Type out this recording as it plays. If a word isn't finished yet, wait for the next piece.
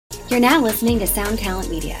You're now listening to Sound Talent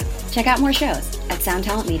Media. Check out more shows at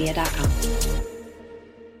soundtalentmedia.com.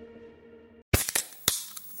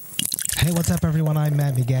 Hey, what's up, everyone? I'm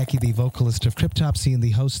Matt McGachy, the vocalist of Cryptopsy and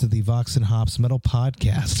the host of the Vox and Hops Metal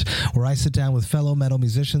Podcast, where I sit down with fellow metal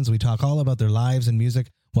musicians. We talk all about their lives and music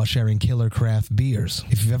while sharing killer craft beers.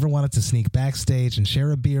 If you've ever wanted to sneak backstage and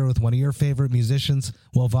share a beer with one of your favorite musicians,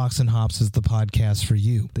 well, Vox and Hops is the podcast for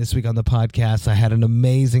you. This week on the podcast, I had an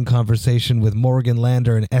amazing conversation with Morgan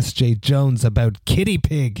Lander and S.J. Jones about Kitty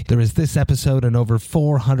Pig. There is this episode and over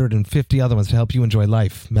 450 other ones to help you enjoy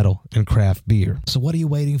life, metal, and craft beer. So what are you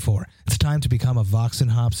waiting for? It's time to become a Vox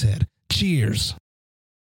and Hops head. Cheers!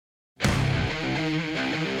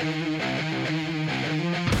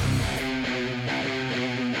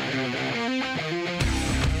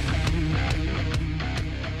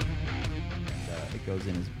 Goes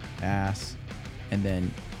in his ass, and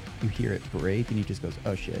then you hear it break, and he just goes,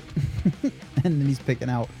 "Oh shit!" And then he's picking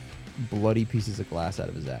out bloody pieces of glass out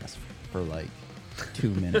of his ass for like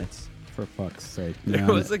 2 minutes. For fuck's sake! There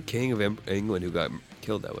was a king of England who got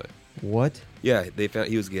killed that way. What? Yeah, they found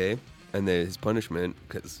he was gay, and then his punishment,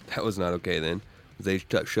 because that was not okay then, was they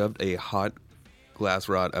shoved a hot glass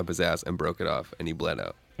rod up his ass and broke it off, and he bled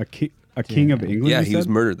out. A king of England? Yeah, you he was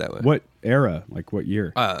said? murdered that way. What era? Like what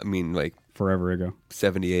year? I mean, like Forever ago.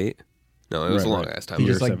 78. No, it was a long ass time. He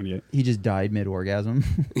ago. just like 78. he just died mid orgasm.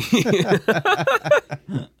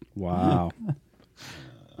 Wow.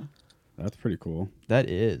 That's pretty cool. That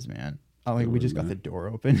is, man. Oh, like we just got the door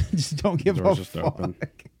open. Just don't give Door's a just fuck. open.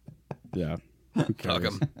 Yeah. Who Fuck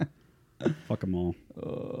cares? 'em. Fuck them all.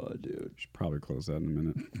 Oh, dude. Should probably close that in a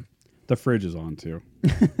minute. The fridge is on too.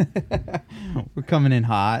 We're coming in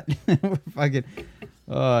hot. We're fucking.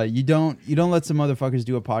 You don't let some motherfuckers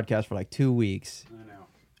do a podcast for like 2 weeks. I know.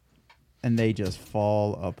 And they just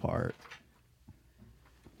fall apart.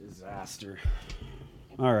 Disaster.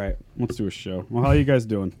 All right, let's do a show. Well, how are you guys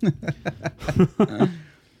doing?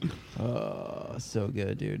 Oh, so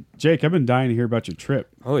good, dude. Jake, I've been dying to hear about your trip.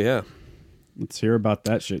 Oh, yeah. Let's hear about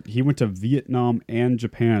that shit. He went to Vietnam and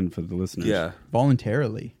Japan for the listeners. Yeah.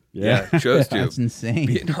 Voluntarily. Yeah, chose to. That's insane.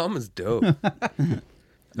 Vietnam is dope.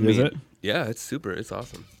 Is it? Yeah, it's super. It's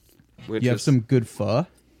awesome. You have some good pho?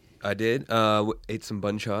 I did. Ate some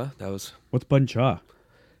bun cha. That was What's bun cha?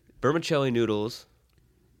 vermicelli noodles,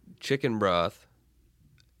 chicken broth,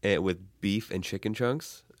 and with beef and chicken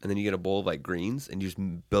chunks, and then you get a bowl of like greens, and you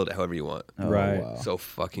just build it however you want. Oh, Right. wow. So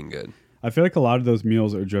fucking good. I feel like a lot of those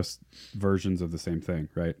meals are just versions of the same thing,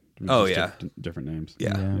 right? Oh, Just yeah. different names.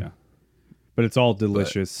 Yeah. Yeah. But it's all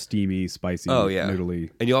delicious, steamy, spicy, Oh yeah,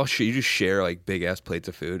 noodly. and you just share like big ass plates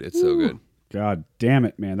of food. It's so good. God damn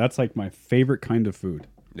it, man. That's like my favorite kind of food.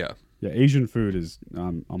 Yeah, Yeah, Asian food is,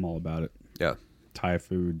 I'm all about it. yeah, Thai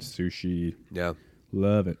food, sushi, yeah,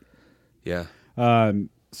 love it. yeah.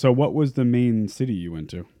 So what was the main city you went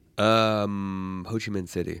to? Ho Chi Minh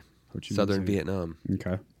City, Ho Chi Minh Southern City. Vietnam.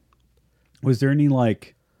 Okay. Was there any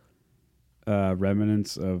like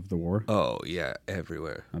remnants of the war? Oh yeah,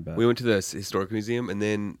 everywhere. I bet. We went to the historic museum, and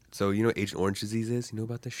then what Agent Orange disease is? You know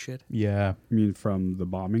about this shit? Yeah. I mean, from the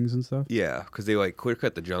bombings and stuff? Yeah, because they like clear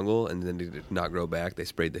cut the jungle, and then it did not grow back. They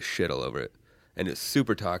sprayed the shit all over it, and it's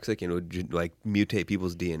super toxic, and it would like mutate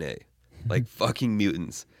people's DNA, like fucking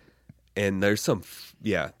mutants. And there's some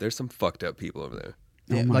fucked up people over there.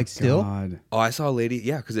 Yeah, Oh my like still? God. Oh, I saw a lady.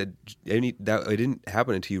 Yeah, because it didn't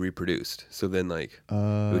happen until you reproduced. So then, like,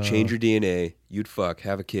 it would change your DNA. You'd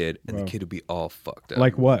have a kid, and Wow. the kid would be all fucked up.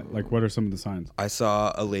 Like what? Like what are some of the signs? I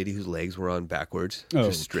saw a lady whose legs were on backwards,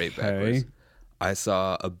 just straight Okay. backwards. I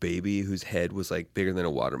saw a baby whose head was like bigger than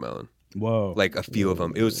a watermelon. Whoa. Like a few of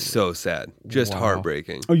them. It was so sad, just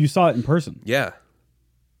heartbreaking. Oh, you saw it in person? Yeah,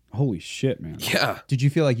 Holy shit, man. yeah. Did you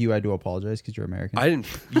feel like you had to apologize because you're American? I didn't.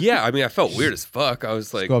 Yeah, I mean, I felt weird as fuck. I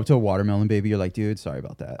was like, Go up to a watermelon baby. You're like, dude, sorry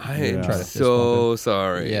about that. I am Try to fist so bump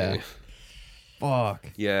sorry. Yeah. Fuck.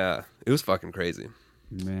 Yeah, it was fucking crazy.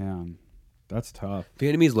 Man, that's tough.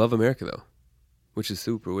 Vietnamese love America though, which is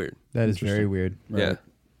super weird. That is very Interesting. weird. Yeah. Right.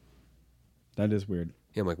 That is weird.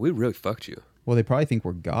 Yeah, I'm like, we really fucked you. Well, they probably think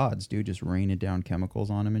we're gods, dude. Just raining down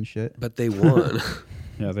chemicals on them and shit. But they won.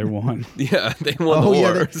 Yeah, they won. Yeah, they won the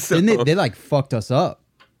war. yeah. So. Didn't they like fucked us up.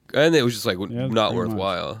 And it was just like Yeah, not pretty much.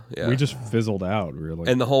 worthwhile. Yeah. We just fizzled out. We were like,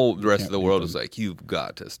 and the whole rest can't of the beat world them. was like, you've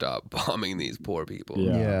got to stop bombing these poor people.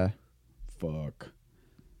 Yeah. Yeah. fuck.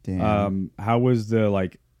 Damn. How was the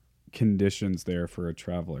like conditions there for a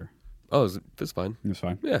traveler? Oh, it's fine. It was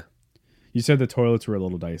fine. Yeah. You said the toilets were a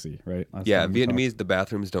little dicey, right? Last Yeah, time we talked. Vietnamese, the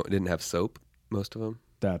bathrooms didn't have soap, most of them.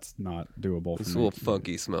 That's not doable. It's for a me. little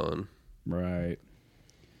funky smelling. Right.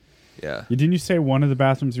 Yeah. Didn't you say one of the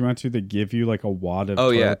bathrooms you went to, they give you like a wad of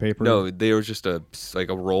Oh toilet yeah. paper? No, there was just a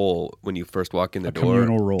roll when you first walk in the door.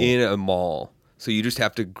 communal roll. In a mall. So you just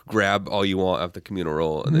have to grab all you want off the communal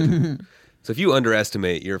roll, and then. So if you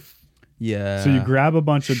underestimate, you're. Yeah. So you grab a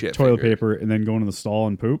bunch of Shit toilet finger. paper and then go into the stall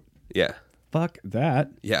and poop? Yeah. Fuck that.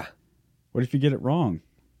 Yeah. What if you get it wrong?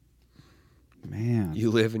 Man.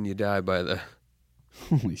 You live and you die by the.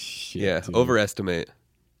 Holy shit. Yeah. dude. Overestimate.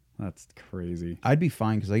 That's crazy. I'd be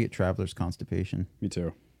fine because I get traveler's constipation. Me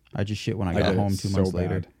too. I just shit when I get got it home 2 so months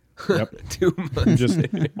bad. later. Yep. 2 I'm months. just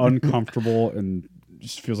uncomfortable and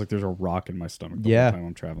just feels like there's a rock in my stomach the Yeah. whole time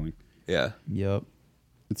I'm traveling. Yeah. Yep.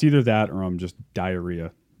 It's either that or I'm just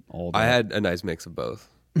diarrhea all day. I had a nice mix of both.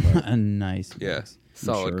 A nice Yeah. mix.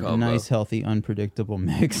 Solid sure. A combo. nice, healthy, unpredictable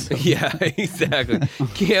mix. Yeah, exactly.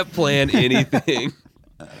 Can't plan anything.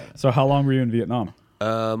 So how long were you in Vietnam?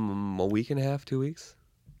 A week and a half, 2 weeks.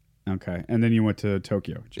 Okay. And then you went to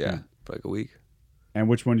Tokyo, Yeah, Japan. for like a week. And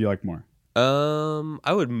which one do you like more?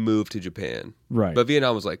 I would move to Japan, Right. but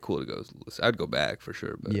Vietnam was like cool to go. I'd go back for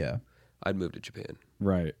sure, but Yeah. I'd move to Japan.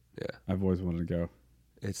 Right. Yeah, I've always wanted to go.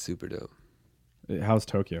 it's super dope. How's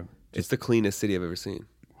Tokyo? It's the cleanest city I've ever seen.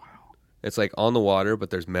 Wow. It's like on the water,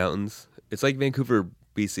 but there's mountains. It's like Vancouver,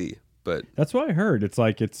 BC, but That's what I heard. It's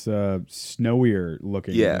like it's snowier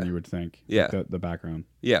looking Yeah. than you would think. Yeah. Like the background.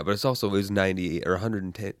 yeah, but it was 98 or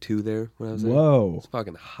 102 there when I was there. Whoa. It's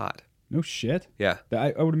fucking hot. No shit. Yeah,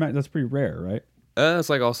 I would imagine that's pretty rare, right? it's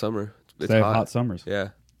like all summer. It's They have hot. hot summers. Yeah,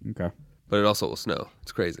 Okay. but it also will snow.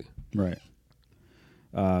 It's crazy. Right.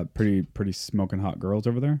 Pretty smoking hot girls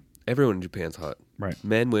over there. Everyone in Japan's hot. Right.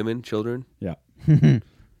 Men, women, children. Yeah.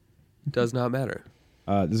 Does not matter.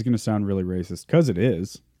 This is gonna sound really racist because it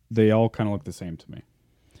is. They all kind of look the same to me.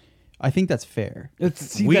 I think that's fair.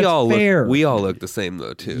 We all look the same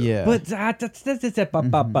though too. Yeah. But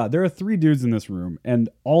there are 3 dudes in this room, and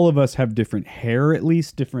all of us have different hair, at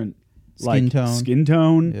least different skin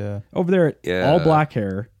tone. Yeah. Over there, Yeah. all black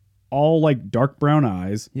hair, all like dark brown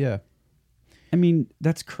eyes. Yeah. I mean,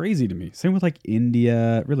 that's crazy to me. Same with like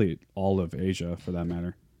India, really all of Asia for that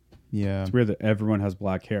matter. Yeah. It's weird that everyone has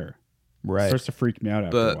black hair. It Right. starts to freak me out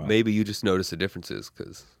after a But while. maybe you just notice the differences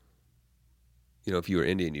because, if you were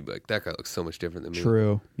Indian, you'd be like, that guy looks so much different than me.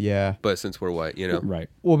 True. Yeah. But since we're white, Right.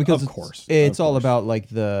 Well, because Of course. it's Of all course. about like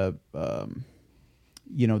the,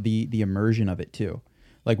 the immersion of it too.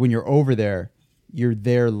 Like when you're over there, you're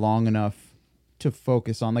there long enough to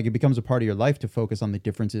focus on. Like it becomes a part of your life to focus on the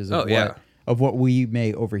differences of what we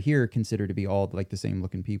may over here consider to be all like the same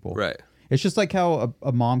looking people. Right. It's just like how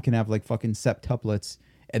a mom can have like fucking septuplets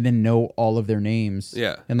and then know all of their names.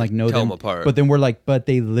 Yeah. And like know Tell them them apart. But then we're like, but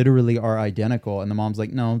they literally are identical. And the mom's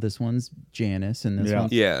like, no, this one's Janice and this Yeah. one.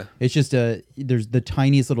 Yeah. It's just there's the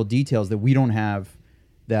tiniest little details that we don't have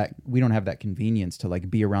that convenience to like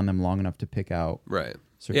be around them long enough to pick out Right.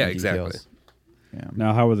 certain Yeah, details. exactly. Yeah.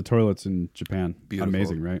 Now, how were the toilets in Japan? Beautiful.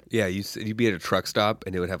 Amazing, right? Yeah, you'd be at a truck stop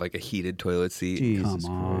and it would have like a heated toilet seat, Jesus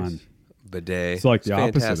Come on. Christ. bidet. It's like the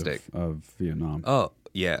fantastic. opposite of Vietnam. Oh,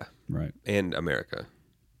 yeah. Right. And America.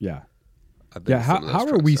 Yeah. I've been Yeah. to How, some of those how are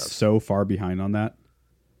truck we stops. so far behind on that?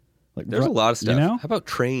 Like, There's a lot of stuff. You know? How about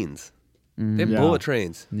trains? They have Yeah. bullet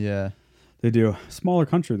trains. Yeah. They do. Smaller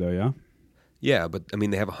country, though, yeah? Yeah, but I mean,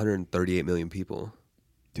 they have 138 million people.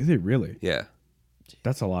 Do they really? Yeah.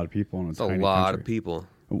 That's a lot of people in a It's a tiny lot country. of people.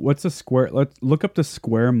 What's a square? Let's look up the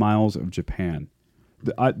square miles of Japan.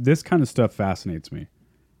 This kind of stuff fascinates me.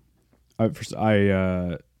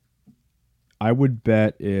 I would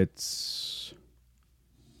bet it's.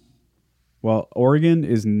 Well, Oregon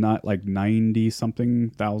is not like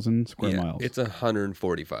 90-something thousand square Yeah, miles. it's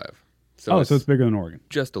 145. so it's bigger than Oregon.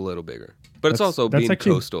 just a little bigger. But it's That's- also that's being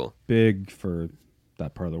actually coastal. Big for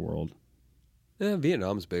that part of the world. Yeah,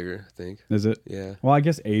 Vietnam's bigger, I think. Is it? Yeah. Well, I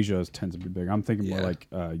guess Asia tends to be big. I'm thinking more Yeah. like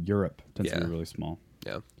Europe tends to Yeah. be really small.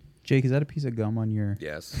 Yeah. Jake, is that a piece of gum on your?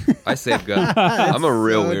 Yes. I save gum. I'm a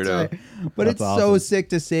real So weirdo. tight. But That's it's so awesome. sick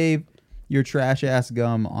to save your trash ass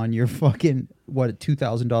gum on your fucking what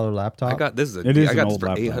 $2,000 laptop. I got this. It is I an got this old for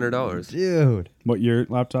laptop. $800. Dude. What your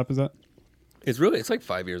laptop is that? It's like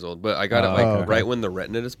 5 years old, but I got it Oh, like okay. right when the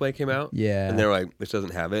Retina display came out. Yeah. And they're like, this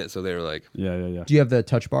doesn't have it, so they were like, Yeah. Do you have the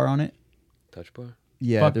touch bar on it? touch bar.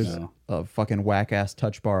 Yeah, Fuck there's no. a fucking whack ass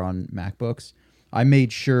touch bar on MacBooks. I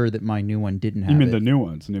made sure that my new one didn't have You mean it. the new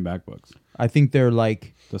ones, the new MacBooks? I think they're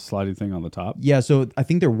like The sliding thing on the top? yeah, so I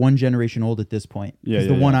think they're one generation old at this point. Yeah, 'Cause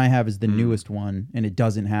yeah, the one yeah. I have is the newest one, and it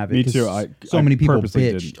doesn't have it. Me 'cause too. So I many people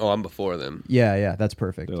purposely bitched. didn't. Oh, I'm before them. Yeah, that's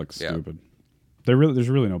perfect. They look Yeah. stupid. There's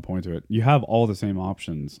really no point to it. You have all the same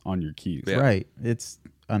options on your keys. Yeah. Right. It's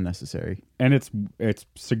unnecessary. And it's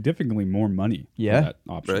significantly more money Yeah. for that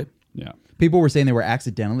option. Right. Yeah. People were saying they were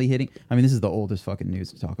accidentally hitting. I mean, this is the oldest fucking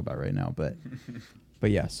news to talk about right now, but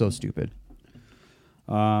yeah, so stupid.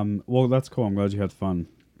 Well, that's cool. I'm glad you had fun.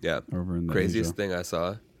 Yeah. Over in the Craziest Asia. thing I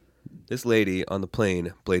saw. This lady on the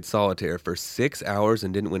plane played solitaire for 6 hours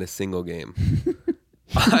and didn't win a single game.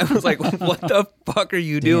 I was like, what the fuck are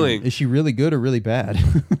you doing? Is she really good or really bad?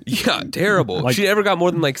 Yeah, terrible. Like- she never got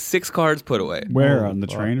more than like 6 cards put away. Where? On the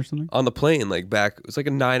train or something? On the plane, like back, it was like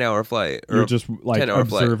a 9-hour flight. Or You're just like 10-hour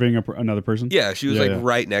flight. observing another person? Yeah, she was Yeah, like yeah.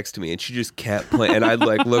 right next to me and she just kept playing. And I'd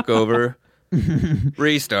like look over,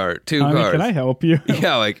 restart, 2 Honey, cards. can I help you?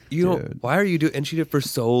 Yeah, like, you Dude. don't, why are you doing, and she did it for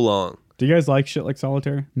so long. Do you guys like shit like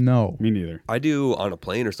solitaire? No. Me neither. I do on a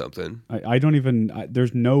plane or something. I don't even,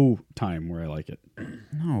 there's no time where I like it.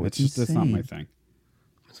 No, It's just, it's not my thing.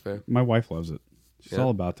 That's fair. My wife loves it. She's Yeah.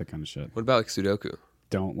 all about that kind of shit. What about like Sudoku?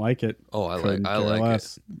 Don't like it. Oh, I Couldn't like care it.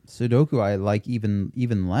 less. Sudoku, I like even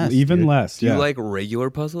less. Even dude. less. Do Yeah. you like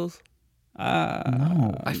regular puzzles?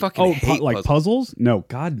 No. I fucking oh, hate like puzzles? No,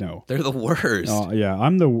 God, no. They're the worst. Oh,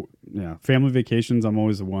 yeah. Family vacations. I'm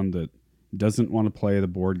always the one that doesn't want to play the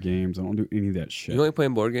board games. I don't do any of that shit. You only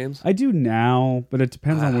playing board games? I do now, but it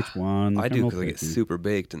depends on which one. I Like, do I'm because I real get picky. super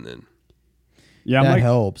baked and then Yeah, That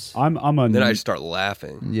helps. I'm a then I just start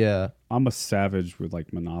laughing. Yeah. I'm a savage with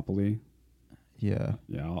like Monopoly. Yeah.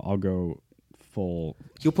 Yeah, I'll go full.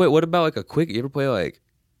 You'll play. What about like a quick? You ever play like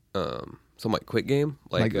some like quick game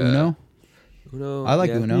Like Uno? Uno. I like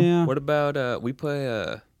yeah. Uno. Yeah, What about we play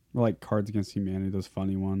or like Cards Against Humanity, those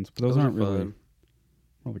funny ones. But those are aren't really fun.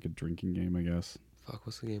 more like a drinking game, I guess. Fuck,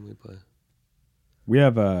 what's the game we play? We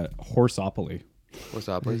have a Horseopoly. What's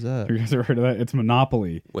up? What is that? Have you guys ever heard of that? It's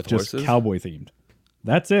Monopoly With just horses? cowboy themed.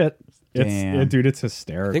 That's it. Damn. Dude, it's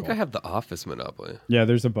hysterical. I think I have the Office Monopoly. Yeah,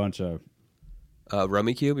 there's a bunch of.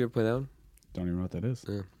 Rummy Cube. You ever play that one? Don't even know what that is.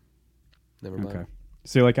 Never mind. Okay.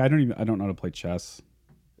 See, like I don't know how to play chess.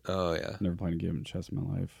 Oh yeah. Never played a game of chess in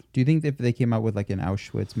my life. Do you think if they came out with like an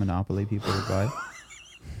Auschwitz Monopoly, people would buy it?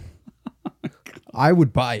 I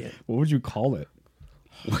would buy it. What would you call it?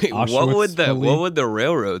 Wait, what Auschwitz would the Philly? what would the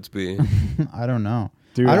railroads be? I don't know.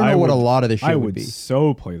 Dude, I don't know what a would- lot of the shit I would would be.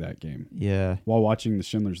 so play that game Yeah. while watching the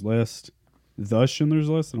Schindler's List. The Schindler's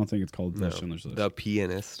List? I don't think it's called The No, Schindler's List. the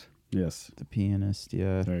Pianist. Yes. The pianist,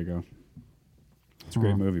 yeah. There you go. It's a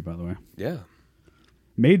great movie, by the way. Yeah.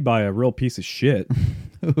 Made by a real piece of shit,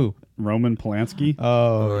 Ooh. Roman Polanski.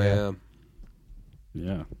 Oh, Oh yeah. yeah.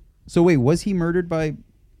 Yeah. So wait, was he murdered by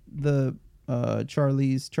the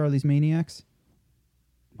Charlie's Maniacs?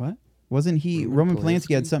 What? Wasn't he Roman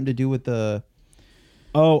Polanski had something to do with the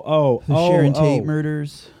Oh, Sharon Tate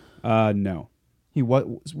murders? No. He what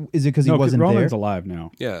is it because he No, wasn't Roman's there? alive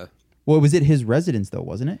now. Yeah. Well, was it his residence though,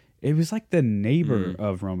 wasn't it? It was like the neighbor Mm.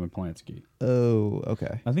 of Roman Polanski. Oh,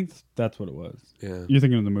 okay. I think that's what it was. Yeah. You're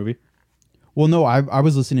thinking of the movie? Well, no, I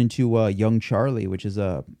was listening to Young Charlie, which is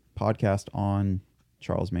a podcast on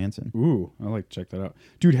Charles Manson. Ooh, I like to check that out.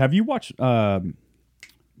 Dude, have you watched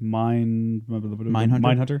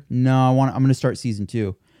Mindhunter? No, I'm going to start season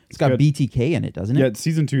 2. It's got good. BTK in it, doesn't it? Yeah,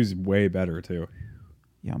 season 2 is way better too.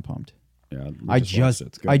 Yeah, I'm pumped. Yeah, we I watched it.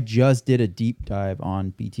 It's good. I just did a deep dive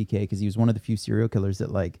on BTK because he was one of the few serial killers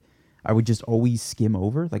that like I would just always skim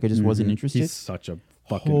over. Like I just wasn't interested. He's such a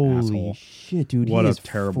fucking Holy asshole. shit, dude! What he a is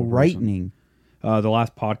terrible person. frightening. The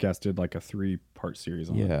last podcast did like a 3-part series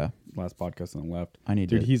on it. Yeah. Last podcast on the left. I need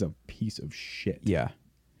Dude, to- he's a piece of shit. Yeah.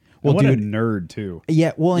 Well, what dude, a nerd too.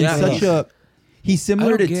 yeah. Well, and Yeah. such a he's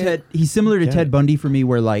similar I to don't get- Ted. He's similar to get Ted it. Bundy for me,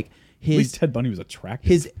 where like At least his Ted Bundy was attractive.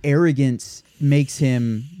 his arrogance makes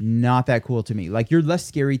him not that cool to me. Like you're less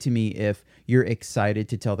scary to me if you're excited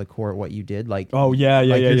to tell the court what you did. Like Oh, yeah,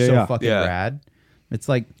 like you're so yeah. fucking Yeah. rad. It's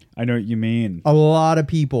like I know what you mean. a lot of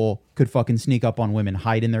people could fucking sneak up on women,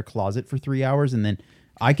 hide in their closet for 3 hours, and then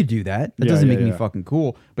I could do that. That Yeah, doesn't yeah, make me yeah. fucking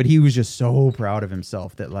cool. But he was just so proud of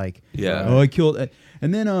himself that like, Yeah. oh, I killed.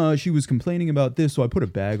 And then she was complaining about this, so I put a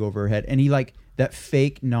bag over her head. And he like that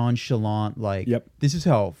fake nonchalant like, Yep. this is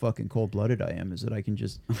how fucking cold blooded I am. Is that I can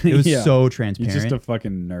just. It was Yeah. so He's transparent. just a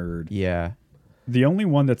fucking nerd. yeah. The only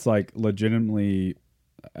one that's like legitimately,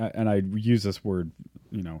 and I use this word,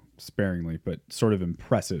 sparingly, but sort of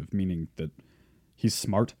impressive, meaning that he's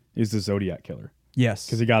smart, is the Zodiac Killer. Yes.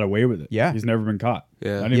 Because he got away with it. Yeah. He's never been caught.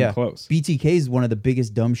 Yeah. Not even close. BTK is one of the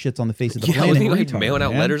biggest dumb shits on the face of the Yeah, planet. wasn't he like retard, mailing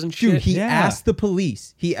out man. letters and Dude, shit? he Yeah. asked the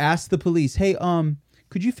police. Hey,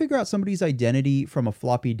 could you figure out somebody's identity from a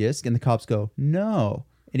floppy disk? And the cops go, no.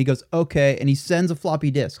 And he goes, okay. And he sends a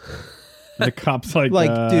floppy disk. The cop's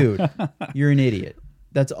like, Dude, you're an idiot.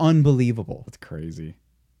 That's unbelievable. That's crazy.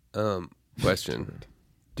 Question: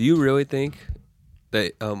 do you really think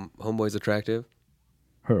that homeboy's attractive?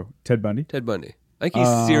 Who? Ted Bundy? Ted Bundy. I think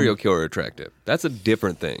he's serial killer attractive. That's a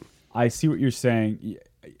different thing. I see what you're saying.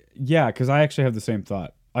 Yeah, because I actually have the same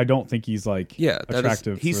thought. I don't think he's like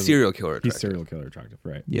attractive. He's serial killer attractive. He's serial killer attractive,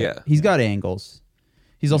 right? Yeah. He's got angles.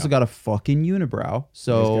 He's also got a fucking unibrow.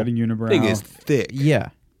 So He's got a unibrow. Thing is thick. yeah.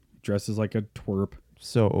 Dresses like a twerp.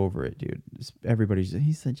 So over it, dude. Everybody's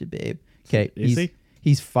he's such a babe. Okay, Is he?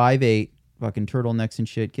 He's 5'8", fucking turtlenecks and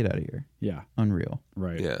shit. Get out of here. Yeah. Unreal.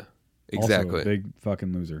 Right. Yeah, exactly. Also a big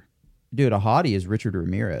fucking loser. Dude, a hottie is Richard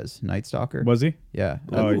Ramirez, Night Stalker. Was he? Yeah.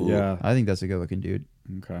 Oh, Ooh. yeah. I think that's a good looking dude.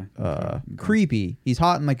 Okay. Creepy. He's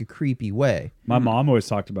hot in like a creepy way. My mom always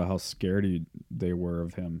talked about how scared they were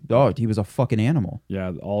of him. Oh, he was a fucking animal.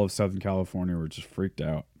 Yeah, all of Southern California were just freaked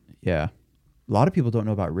out. Yeah. A lot of people don't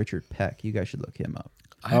know about Richard Peck. You guys should look him up.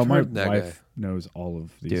 I've my heard that wife guy. knows all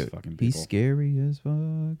of these Dude, fucking people. he's scary as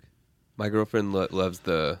fuck. My girlfriend loves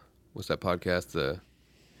what's that podcast?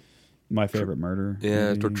 My Favorite Murder.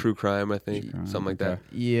 Yeah, maybe? or True Crime, I think, Crime, something like okay.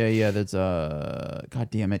 that. Yeah, that's God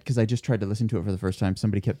damn it, because I just tried to listen to it for the first time.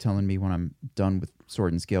 Somebody kept telling me when I'm done with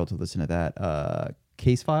Sword and Scale to listen to that.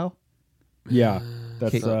 Case File? Yeah,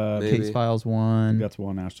 that's Maybe. Case Files I 1. think that's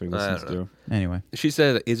one Ashley listens don't know. to. Anyway. She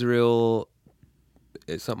said Israel,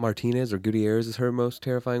 it's not Martinez or Gutierrez is her most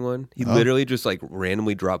terrifying one. He literally just like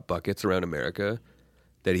randomly dropped buckets around America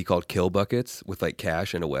that he called kill buckets with like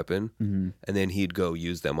cash and a weapon, and then he'd go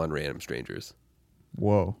use them on random strangers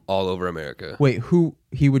Whoa. all over America. Wait, who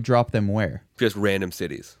he would drop them where? Just random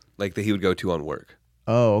cities like that he would go to on work.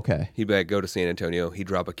 Oh, okay. He'd be like, go to San Antonio. He'd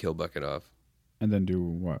drop a kill bucket off, And then do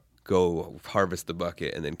what? go harvest the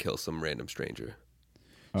bucket, and then kill some random stranger.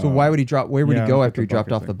 So why would he drop? Where would yeah, he go with after the he dropped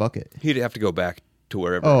bucket off thing. the bucket? He'd have to go back to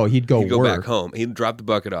wherever. Oh, he'd go back work. home. He'd drop the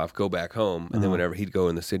bucket off, go back home, and then whenever he'd go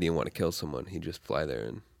in the city and want to kill someone, he'd just fly there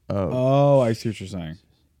and Oh, I see what you're saying.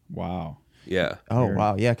 Wow. yeah, Oh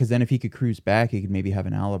wow, yeah. Because then if he could cruise back, he could maybe have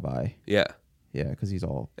an alibi. yeah. Yeah, because he's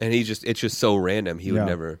all And it's just so random. He would Yeah.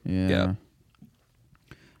 never. yeah. Yeah.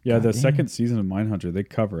 Yeah, the damn. second season of Mindhunter, they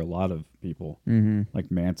cover a lot of people. Mm-hmm. Like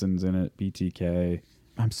Manson's in it, BTK.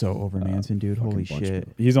 I'm so over Manson, dude. Holy fucking bunch shit.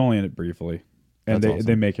 of- He's only in it briefly. And That's awesome.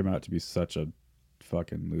 they make him out to be such a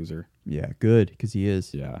fucking loser. Yeah, good because he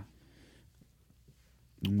is. Yeah.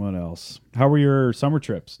 What else? How were your summer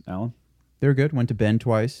trips, Alan? They're good. Went to Bend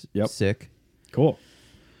twice. Yep. Sick. Cool.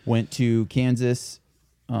 Went to Kansas.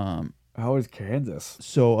 How is Kansas?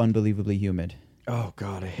 So unbelievably humid. Oh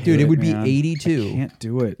God, I hate Dude, it would man. be 82. I can't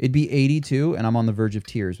do it. It'd be 82, and I'm on the verge of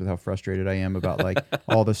tears with how frustrated I am about like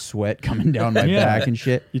all the sweat coming down my Yeah. back and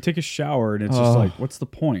shit. You take a shower and it's just like, what's the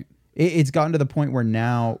point? It's gotten to the point where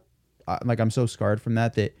now, like, I'm so scarred from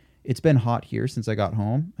that it's been hot here since I got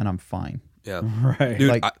home, and I'm fine. Yeah. Right. Dude,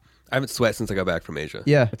 Like- I haven't sweat since I got back from Asia.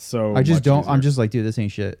 Yeah, It's so I just much don't. easier. I'm just like, dude, this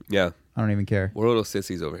ain't shit. Yeah. I don't even care. We're little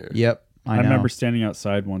sissies over here. Yep, I know. remember standing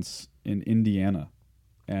outside once in Indiana,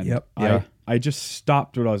 and Yep. Yeah. I just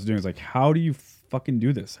stopped what I was doing. I was like, how do you fucking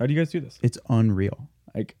do this? How do you guys do this? It's unreal.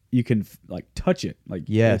 Like you can like touch it. Like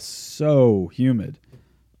Yes. it's so humid.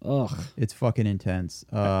 Ugh. It's fucking intense.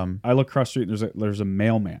 I look across the street and there's a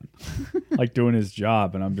mailman like doing his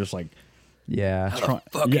job, and I'm just like, Yeah. fuck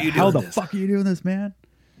are you how doing the this? fuck are you doing this, man?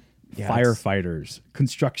 Yeah, Firefighters,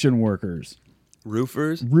 construction workers,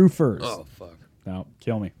 Roofers? roofers. Oh, fuck. No,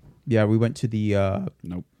 kill me. Yeah, we went to the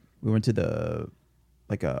Nope.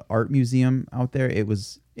 like a art museum out there. It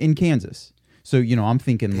was in Kansas. So, I'm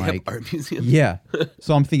thinking They have like art museum? yeah.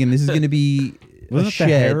 So I'm thinking this is going to be Wasn't a it the shed.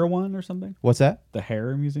 hair one or something? What's that? The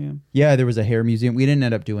hair museum? Yeah, there was a hair museum. We didn't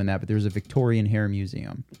end up doing that, but there was a Victorian hair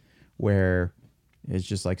museum where it's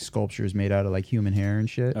just like sculptures made out of like human hair and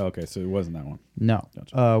shit. Oh, okay, so it wasn't that one. No.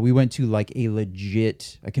 Gotcha. We went to like a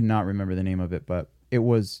legit, I cannot remember the name of it, but it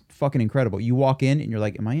was fucking incredible. You walk in and you're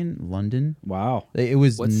like, am I in London? Wow. It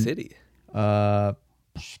was What city?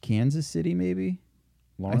 Kansas City, maybe?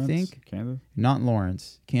 Lawrence, think. Kansas? Not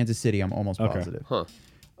Lawrence. Kansas City, I'm almost Okay. positive. Huh.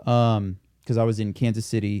 Because I was in Kansas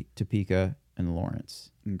City, Topeka, and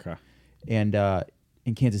Lawrence. Okay. And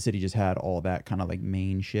Kansas City just had all that kind of like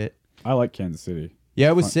main shit. I like Kansas City. Yeah,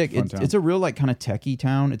 it was Fun- sick. fun town. It's a real like kind of techie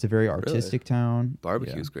town. It's a very artistic town.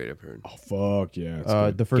 Barbecue's great, I've heard. Oh, fuck yeah. It's Uh,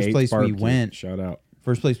 good. the first Gates place we Barbecue. went- Shout out.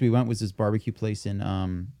 First place we went was this barbecue place in I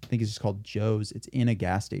think it's just called Joe's. It's in a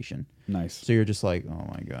gas station. Nice. So you're just like, oh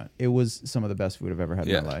my god. It was some of the best food I've ever had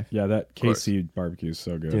Yeah. in my life. Yeah, that course. KC barbecue is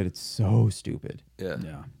so good. Dude, it's so stupid. Yeah.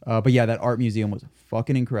 Yeah. But yeah, that art museum was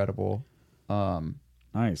fucking incredible.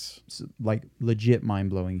 Nice. It's like legit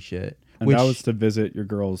mind-blowing shit. And Which, that was to visit your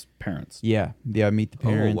girl's parents. yeah, meet the Oh,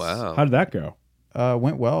 parents. wow. How did that go?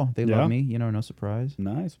 Went well. They Yeah? love me, no surprise.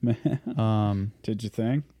 Nice, man. Did you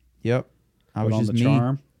think? Yep. I Put was on just the me.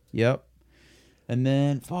 charm? Yep. And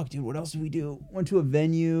then, fuck, dude, what else did we do? Went to a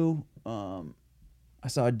venue. I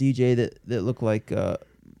saw a DJ that looked like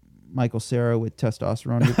Michael Cera with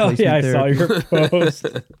testosterone Oh replacement yeah, I saw therapy. your post.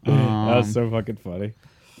 That was so fucking funny.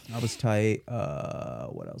 That was tight.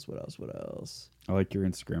 What else? I like your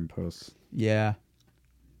Instagram posts, Yeah,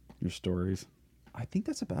 your stories. I think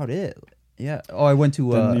that's about it. Yeah. Oh, I went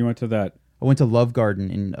to Then you went to that. I went to Love Garden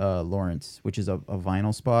in Lawrence, which is a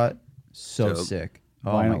vinyl spot. So Dope. sick. Oh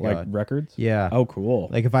Vinyl, my god. like records. Yeah. Oh, cool.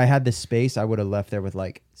 Like if I had the space, I would have left there with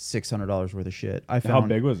like $600 worth of shit. I found How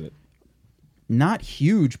big was it? not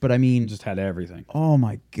huge, but I mean, You just had everything. oh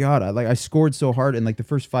my god, I scored so hard. In like the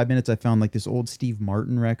first 5 minutes, I found like this old Steve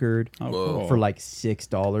Martin record Oh, Whoa. cool. for like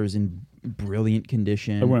 $6 in brilliant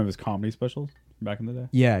condition. Like one of his comedy specials back in the day.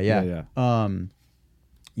 Yeah. Yeah.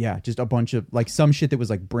 Yeah, just a bunch of like some shit that was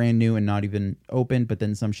like brand new and not even open, but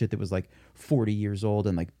then some shit that was like 40 years old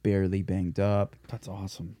and like barely banged up. That's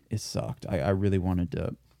awesome. It sucked. I really wanted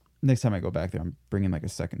to. Next time I go back there, I'm bringing like a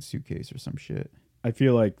second suitcase or some shit. I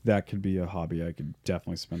feel like that could be a hobby I could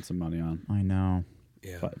definitely spend some money on. I know.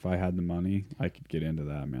 Yeah. If I had the money, I could get into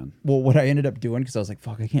that, man. Well, what I ended up doing, because I was like,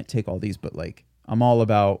 fuck, I can't take all these, but like, I'm all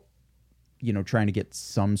about, trying to get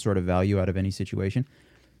some sort of value out of any situation.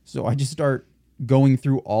 So I just start going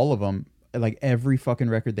through all of them, like every fucking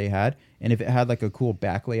record they had. And if it had like a cool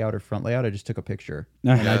back layout or front layout, I just took a picture.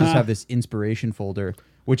 And I just have this inspiration folder,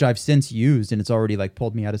 which I've since used. And it's already like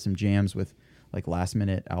pulled me out of some jams with like last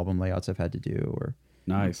minute album layouts I've had to do. Or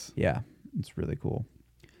Nice. yeah, it's really cool.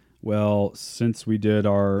 Well, since we did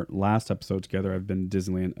our last episode together, I've been to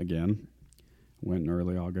Disneyland again. Went in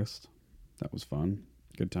early August. That was fun.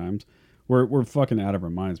 Good times. We're fucking out of our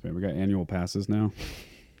minds, man. We got annual passes now.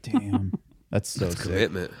 Damn. That's so sick.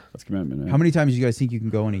 Commitment. That's commitment, man. How many times do you guys think you can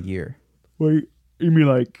go in a year? Well, you mean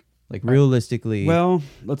like? Like realistically. Well,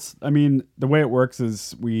 the way it works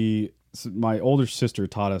is my older sister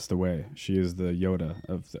taught us the way. She is the Yoda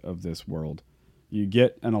of this world. You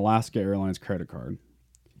get an Alaska Airlines credit card,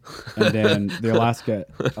 and then the Alaska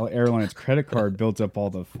Airlines credit card builds up all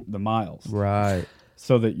the miles, right.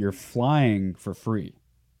 so that you're flying for free.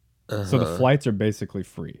 So the flights are basically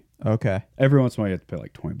free. Okay. Every once in a while, you have to pay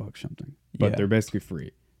like $20 something, but Yeah. they're basically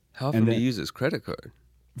free. How often do you use his credit card?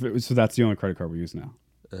 So that's the only credit card we use now.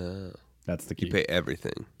 That's the key. You pay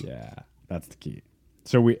everything. Yeah, that's the key.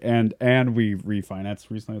 So we refinanced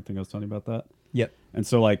recently. I think I was telling you about that. Yep. And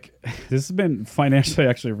so like this has been financially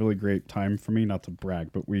actually a really great time for me, not to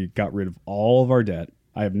brag, but we got rid of all of our debt.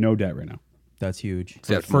 I have no debt right now. That's huge.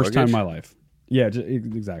 For the Except first time in mortgage? my life. Yeah,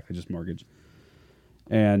 exactly, just mortgage.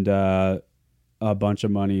 And a bunch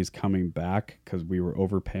of money is coming back because we were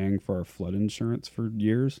overpaying for our flood insurance for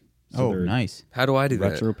years. So Oh, they're nice. How do I do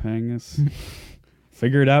that? retro paying us.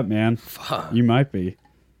 Figure it out, man. Fuck. You might be.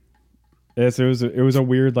 Yes, it was a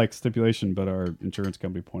weird like stipulation, but our insurance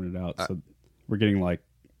company pointed out, so we're getting like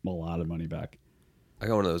a lot of money back. I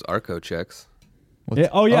got one of those Arco checks. Yeah,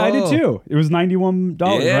 I did too. It was $91,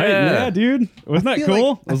 right? Yeah. Yeah, dude. Wasn't that feel cool?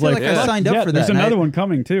 like- I feel like I fuck signed up for that. There's and another I- one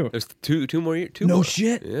coming too. There's two more years. No more.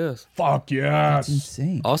 shit. Yes. Fuck That's yes.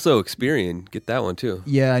 insane. Also, Experian. Get that one too.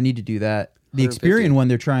 Yeah, I need to do that. The 150. Experian one,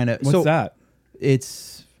 they're trying to. What's that?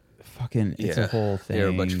 It's fucking. It's a whole thing. They're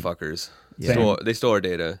a bunch of fuckers. Yeah. They stole our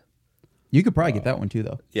data. You could probably get that one too,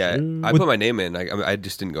 though. Yeah, I put my name in. I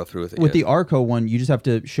just didn't go through with it. With yet. the Arco one, you just have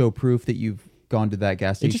to show proof that you've gone to that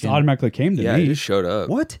gas It station. just automatically came to yeah, me. it just showed up.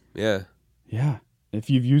 What? Yeah, Yeah. If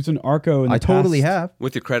you've used an Arco in the I totally past- have.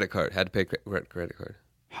 with your credit card. Had to pay credit card.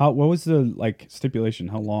 What was the like stipulation?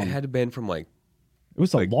 How long? It had to been from like It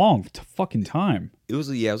was a long fucking time. it was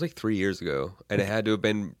like 3 years ago, and it had to have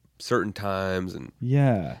been certain times, and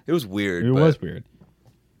Yeah. it was weird. It but was weird.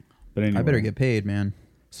 But anyway. I better get paid, man.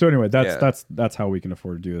 So anyway, Yeah. that's how we can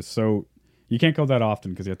afford to do this. So you can't go that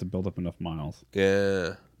often because you have to build up enough miles.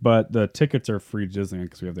 Yeah, But the tickets are free to Disneyland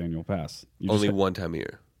because we have the annual pass. You just only ha- one time a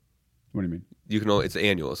year. What do you mean? You can only it's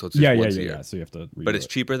annual, so it's just once a year. So you have to. But redo it's it.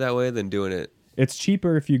 cheaper that way than doing it. It's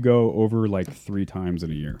cheaper if you go over like 3 times in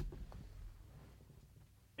a year.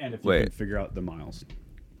 And if you can Wait. figure out the miles,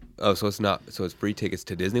 Oh, so it's not. So it's free tickets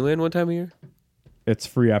to Disneyland one time a year. it's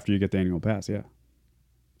free after you get the annual pass. Yeah.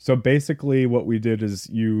 So basically, what we did is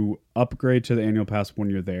you upgrade to the annual pass when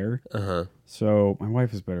you're there. So my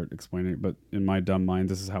wife is better at explaining it, but in my dumb mind,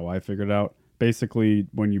 this is how I figured it out. Basically,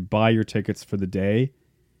 when you buy your tickets for the day,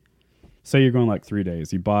 say you're going like 3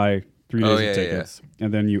 days, you buy 3 days Oh, of yeah, tickets,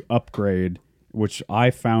 and then you upgrade, which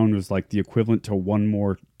I found was like the equivalent to one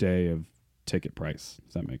more day of ticket price.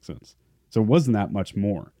 Does that make sense? So it wasn't that much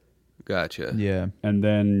more. Gotcha. Yeah. And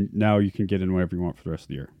then now you can get in whatever you want for the rest of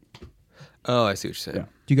the year. Oh, I see what you're saying. Yeah.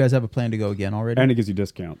 Do you guys have a plan to go again already? And it gives you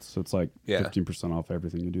discounts. So it's like Yeah. 15% off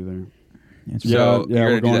everything you do there. It's So Yeah, you're we're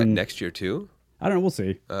gonna do that going- next year too. I don't know. We'll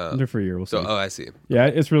see. I'm there for a year. We'll see. So, I see. Yeah,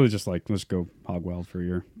 it's really just like, let's go hog wild for a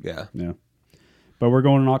year. Yeah. Yeah. But we're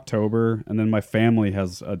going in October, and then my family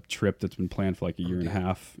has a trip that's been planned for like a year and a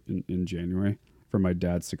half in January for my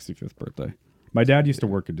dad's 65th birthday. My dad used to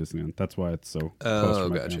work at Disneyland. That's why it's so close to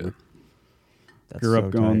my family. Grew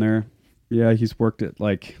up going there. Yeah, he's worked it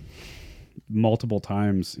like multiple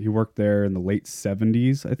times. He worked there in the late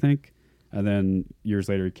 70s, I think. And then years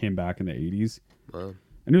later, he came back in the 80s. Wow.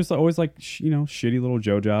 And it was always like, shitty little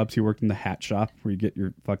Joe jobs. He worked in the hat shop where you get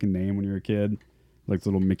your fucking name when you're a kid. Like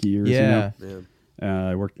little Mickey ears, Yeah.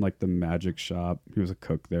 I worked in like the magic shop. He was a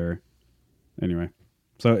cook there. Anyway,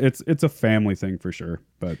 so it's a family thing for sure,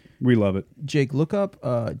 but we love it. Jake, look up,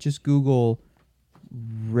 just Google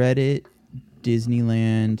Reddit,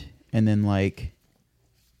 Disneyland, and then like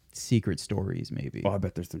secret stories maybe. Oh, I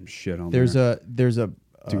bet there's some shit on There's there. there's a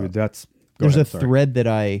Dude, there's a thread that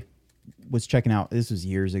I was checking out. This was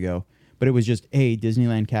years ago, but it was just, hey,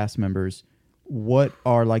 Disneyland cast members, what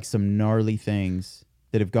are like some gnarly things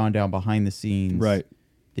that have gone down behind the scenes Right.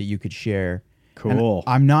 that you could share? Cool. And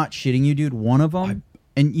I'm not shitting you, dude. One of them,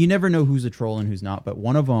 and you never know who's a troll and who's not, but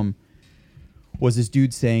one of them was this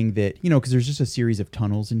dude saying that, because there's just a series of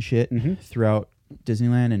tunnels and shit throughout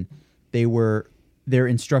Disneyland, and they're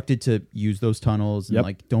instructed to use those tunnels and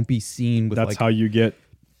like don't be seen with. That's how you get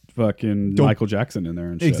fucking Michael Jackson in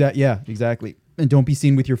there and shit. Exactly. And don't be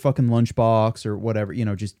seen with your fucking lunchbox or whatever.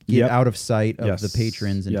 Just get out of sight of the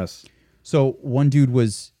patrons. And so one dude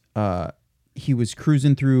was he was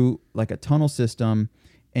cruising through like a tunnel system,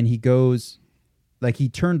 and he goes like he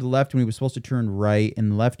turned left when he was supposed to turn right,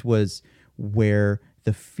 and left was where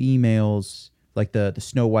the females, like the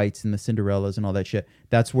Snow Whites and the Cinderellas and all that shit,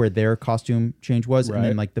 that's where their costume change was. Right. And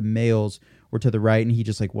then like the males were to the right, and he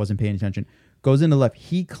just like wasn't paying attention. Goes into left.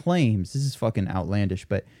 He claims, this is fucking outlandish,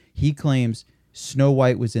 but he claims Snow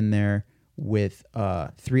White was in there with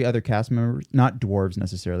 3 other cast members, not dwarves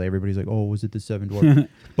necessarily. Everybody's like, oh, was it the 7 dwarves?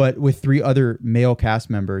 But with 3 other male cast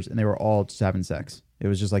members, and they were all just having sex. It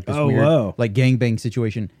was just like this weird like gangbang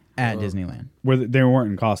situation at Disneyland. Where they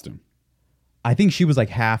weren't in costume. I think she was like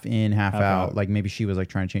half in, half out. Like maybe she was like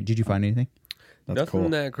trying to change. Did you find anything? That's Nothing cool.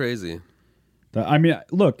 that crazy. I mean,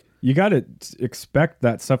 look, you got to expect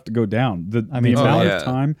that stuff to go down. The amount of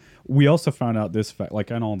time. We also found out this fact,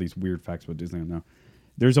 like I know all these weird facts about Disneyland now.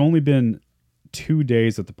 There's only been 2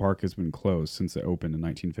 days that the park has been closed since it opened in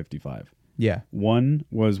 1955. Yeah. One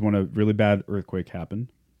was when a really bad earthquake happened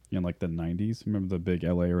in like the 90s. Remember the big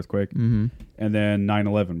LA earthquake? Mm-hmm. And then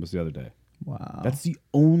 9/11 was the other day. Wow. That's the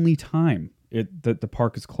only time that the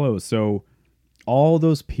park is closed. So all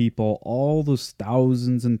those people, all those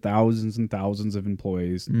thousands and thousands and thousands of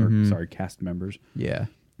employees, or cast members. Yeah.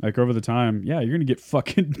 Like over the time, you're going to get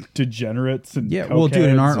fucking degenerates and well, dude,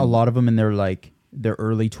 and aren't a lot of them in their like their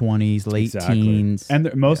early 20s, late teens?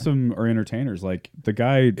 And most of them are entertainers. Like the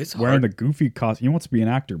guy wearing the goofy costume, he wants to be an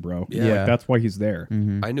actor, bro. Yeah. Like, that's why he's there.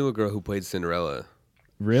 Mm-hmm. I knew a girl who played Cinderella.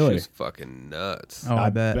 Really? She's fucking nuts. Oh, I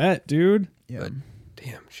bet, dude. Yeah. But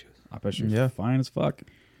damn, I bet she was fine as fuck.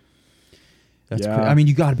 That's crazy. I mean,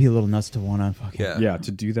 you got to be a little nuts to want to fucking... Yeah,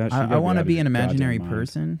 to do that. I want to be an imaginary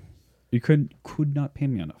person. You could not pay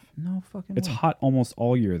me enough. No fucking It's way. hot almost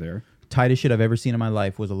all year there. Tightest shit I've ever seen in my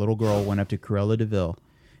life was a little girl went up to Cruella de Vil,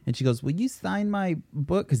 and she goes, will you sign my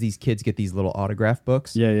book? Because these kids get these little autograph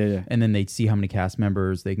books. Yeah. And then they see how many cast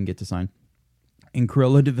members they can get to sign. And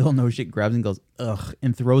Cruella de Vil, no shit, grabs and goes, ugh,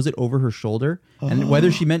 and throws it over her shoulder. And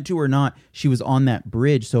whether she meant to or not, she was on that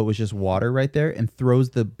bridge, so it was just water right there, and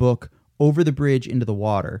throws the book over the bridge into the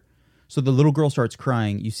water. So the little girl starts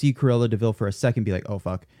crying. You see Cruella de Vil for a second be like, oh,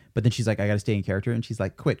 fuck. But then she's like, I got to stay in character. And she's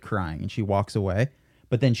like, quit crying. And she walks away.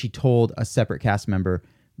 But then she told a separate cast member,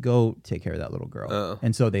 go take care of that little girl.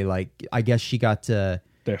 And so they like, I guess she got to...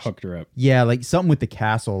 They hooked her up. Yeah, like something with the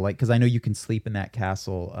castle. Like, because I know you can sleep in that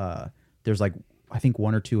castle. There's like, I think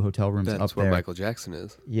 1 or 2 hotel rooms up there. That's where Michael Jackson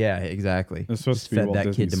is. Yeah, exactly. It's supposed Just to be fed Walt that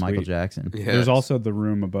Disney kid to Michael Suite. Jackson. Yeah. There's also the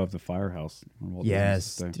room above the firehouse.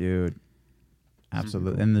 Yes, dude.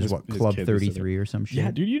 Absolutely. And there's His Club kid 33 or some shit.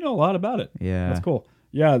 Yeah, dude, you know a lot about it. Yeah. That's cool.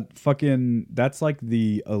 Yeah, fucking, that's like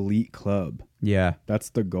the elite club. Yeah. That's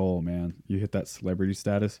the goal, man. You hit that celebrity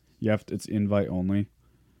status. It's invite only.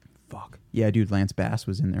 Fuck. Yeah, dude, Lance Bass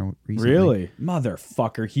was in there recently. Really?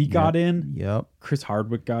 Motherfucker. He got in? Yep. Chris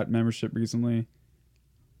Hardwick got membership recently.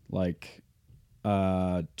 Like,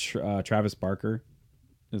 Travis Barker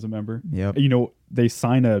is a member. Yep. You know, they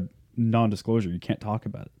sign a non-disclosure. You can't talk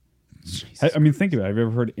about it. I mean, think about it. Have you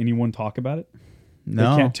ever heard anyone talk about it?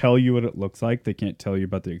 No. They can't tell you what it looks like. They can't tell you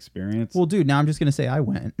about the experience. Well, dude, now I'm just going to say I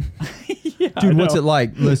went. Dude, what's it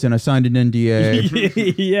like? Listen, I signed an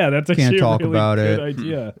NDA. Yeah, that's Can't actually talk a really about good it.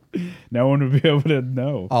 idea. No one would be able to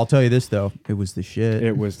know. I'll tell you this though, it was the shit.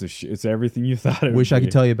 It was the shit. It's everything you thought it Wish would I be.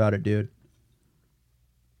 could tell you about it, dude.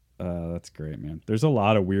 That's great, man. There's a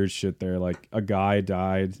lot of weird shit there. Like a guy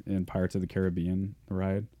died in Pirates of the Caribbean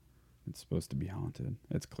ride. It's supposed to be haunted.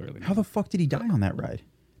 It's clearly How the fuck did he die on that ride?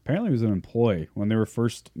 apparently he was an employee when they were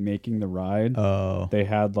first making the ride. Oh. They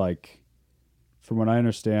had like, from what I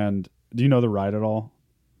understand, do you know the ride at all?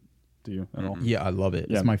 Do you at all? Yeah, I love it.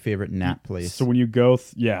 Yeah. It's my favorite nap place. So when you go,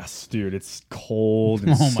 yes, dude, it's cold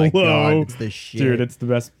and Oh my slow. God, it's the shit. Dude, it's the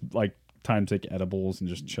best like time to take edibles and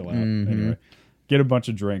just chill out. Mm-hmm. Anyway, get a bunch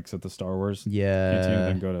of drinks at the Star Wars. Yeah. canteen, and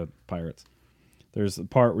then go to Pirates. There's a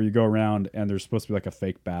part where you go around and there's supposed to be like a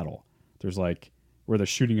fake battle. There's like where they're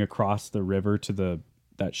shooting across the river to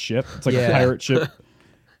that ship. It's like a Yeah. pirate ship.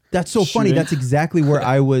 That's so funny. Shooting. That's exactly where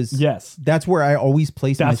I was. Yes. That's where I always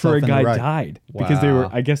placed That's myself where a in the guy ride. died because they were. Wow.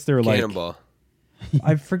 I guess they were like. Cannonball.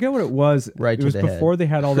 I forget what it was. Right It to was the before head. they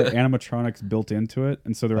had all the animatronics built into it,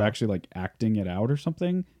 and so they were actually like acting it out or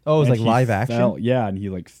something. Oh, it was And like he live action? fell- Yeah, and he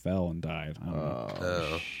like fell and died. I don't know.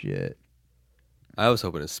 Oh, shit. I was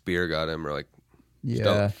hoping a spear got him or like just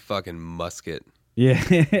Yeah. a fucking musket. Yeah,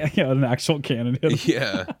 yeah, an actual cannon. hit him.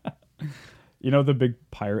 Yeah. You know the big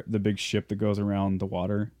pirate, the big ship that goes around the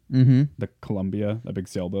water, Mm-hmm. the Columbia, that big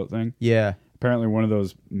sailboat thing. Yeah. Apparently, one of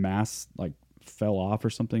those masts like fell off or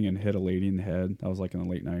something and hit a lady in the head. That was like in the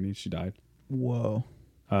late '90s. She died. Whoa.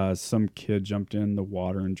 Some kid jumped in the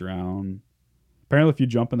water and drowned. Apparently, if you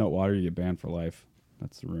jump in that water, you get banned for life.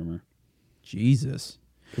 That's the rumor. Jesus.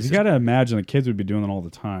 Because you got to imagine the kids would be doing that all the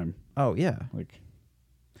time. Oh, yeah. Like,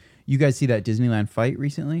 You guys see that Disneyland fight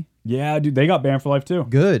recently? yeah, dude, they got banned for life too.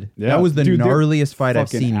 Good. Yeah. That was the Dude, they're gnarliest fight I've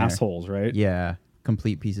Fucking seen there. assholes, right? Yeah.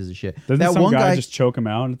 Complete pieces of shit. Doesn't that some one guy just choke him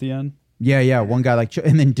out at the end? Yeah. One guy like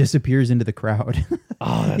and then disappears into the crowd.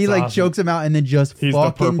 Oh, that's He like awesome. chokes him out and then just He's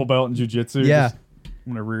fucking the purple belt in jiu-jitsu. Yeah. Just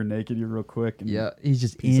want to rear naked you real quick. And He's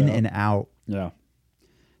just Peace in out. and out. Yeah.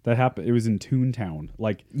 That happened. It was in Toontown.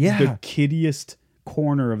 Like, Yeah. the kiddiest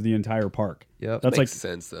corner of the entire park. Yep. That's Makes like,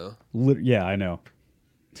 sense though. Yeah, I know.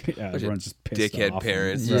 Yeah, Bunch of everyone's just pissed dickhead off.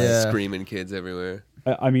 parents Yeah. just screaming kids everywhere.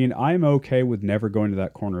 I mean, I'm okay with never going to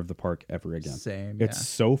that corner of the park ever again. Same, It's yeah.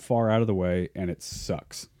 so far out of the way, and it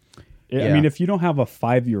sucks. I Yeah. mean, if you don't have a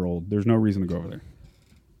 5-year-old, there's no reason to go over there.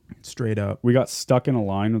 Straight up. We got stuck in a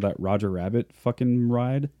line with that Roger Rabbit fucking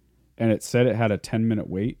ride, and it said it had a 10-minute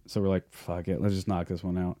wait. So we're like, fuck it, let's just knock this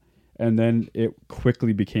one out. And then it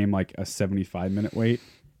quickly became like a 75-minute wait.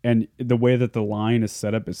 And the way that the line is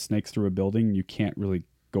set up, it snakes through a building. You can't really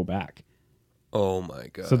go back. Oh my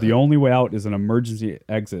god. So the only way out is an emergency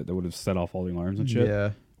exit that would have set off all the alarms and shit.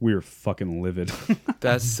 Yeah. We were fucking livid.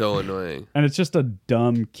 That's so annoying. And it's just a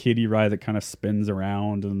dumb kiddie ride that kind of spins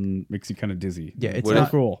around and makes you kind of dizzy. Yeah, it's What not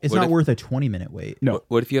if- cool. It's what not if- worth a 20-minute wait. No,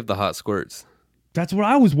 What if you have the hot squirts? that's what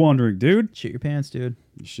I was wondering, dude. Shit your pants, dude.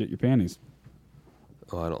 You shit your panties.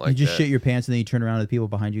 Oh, I don't You like just that. shit your pants and then you turn around to the people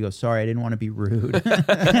behind you and go, sorry, I didn't want to be rude.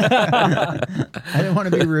 I didn't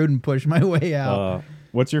want to be rude and push my way out.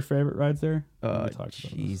 What's your favorite rides there? We talked about this. I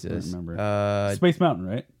don't Jesus. remember. Space Mountain,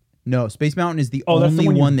 right? No, Space Mountain is the Oh, that's the only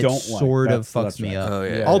one you one that don't like. sort of That's fucks me right. up. Oh,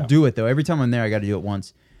 yeah. I'll do it though. Every time I'm there, I got to do it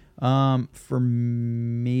once. For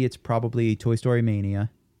me, it's probably Toy Story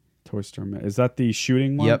Mania. Toy Story. Is that the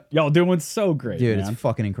shooting one? Yep. Y'all doing so great, Dude, man. it's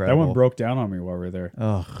fucking That incredible. one broke down on me while we were there.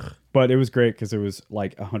 Ugh. But it was great because it was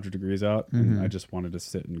like 100 degrees out, and I just wanted to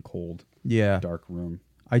sit in cold, Yeah. dark room.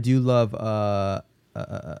 I do love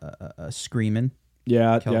Screamin'.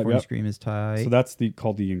 Yeah, California yeah. Scream is tight. So that's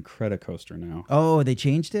called the Incredicoaster now. Oh, they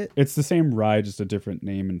changed it? It's the same ride, just a different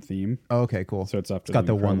name and theme. Oh, okay, cool. So it's up to It's got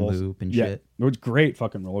the one Incredibles. loop and yeah, shit. It was great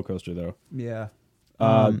fucking roller coaster though. Yeah.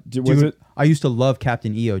 Was Dude, it? I used to love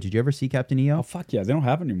Captain EO. Did you ever see Captain EO? Oh fuck yeah, they don't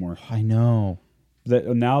have it anymore. I know.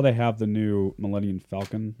 Now they have the new Millennium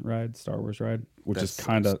Falcon ride, Star Wars ride, which That is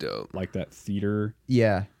kind of sounds dope. like that theater,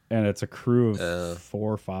 Yeah. and it's a crew of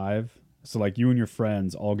 4 or 5. So like you and your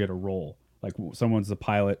friends all get a role. Like someone's the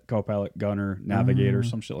pilot, co-pilot, gunner, navigator,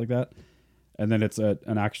 some shit like that. And then it's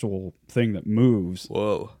an actual thing that moves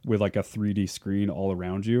Whoa. with like a 3D screen all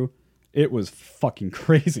around you. It was fucking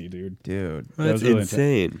crazy, dude. Dude. That That's was really intense.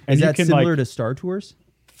 insane. And Is you that can, similar like, to Star Tours?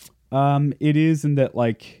 It is in that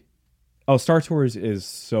like, Star Tours is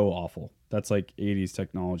so awful. That's like 80s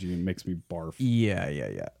technology and makes me barf.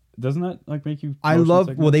 Yeah. Doesn't that like make you? I motion love.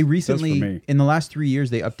 sickness? Well, they Does for recently me. in the last 3 years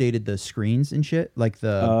they updated the screens and shit. Like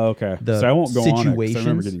the Okay. the So I won't go on it 'cause I remember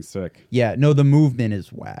situations. getting sick. Yeah, no, the movement is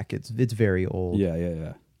whack. It's very old.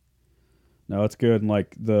 Yeah. No, it's good. And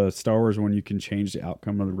like the Star Wars one, you can change the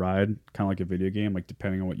outcome of the ride, kind of like a video game. Like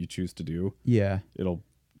depending on what you choose to do, Yeah. it'll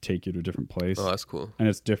take you to a different place. Oh, that's cool. And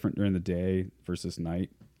it's different during the day versus night.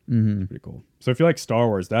 Mm-hmm. It's pretty cool. So if you like Star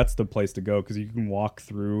Wars, that's the place to go because you can walk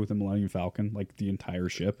through the Millennium Falcon, like the entire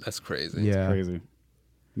ship. That's crazy. Yeah. It's crazy.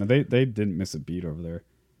 No, they didn't miss a beat over there.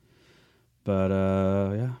 But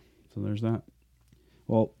yeah, so there's that.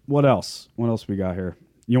 Well, what else? What else we got here?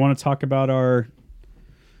 You want to talk about our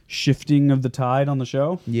shifting of the tide on the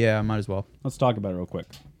show? Yeah, might as well. Let's talk about it real quick.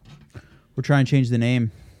 We're trying to change the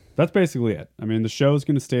name. That's basically it. I mean, the show's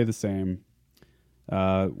going to stay the same.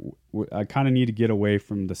 I kind of need to get away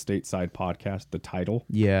from the Stateside podcast, the title.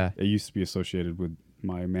 Yeah. It used to be associated with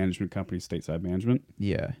my management company, Stateside Management.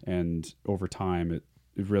 Yeah. And over time, it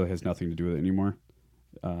really has nothing to do with it anymore.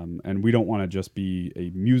 And we don't want to just be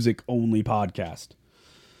a music-only podcast.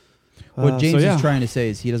 What James so, is trying to say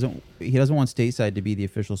is he doesn't want Stateside to be the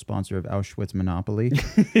official sponsor of Auschwitz Monopoly.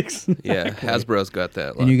 Yeah, Hasbro's got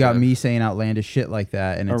that. And you got locked me saying outlandish shit like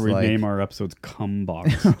that, and or it's we like name our episodes "Cum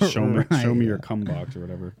Box." Show me your cum box or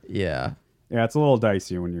whatever. yeah, Yeah, it's a little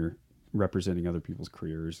dicey when you're representing other people's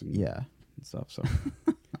careers and yeah. and stuff. So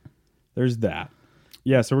there's that.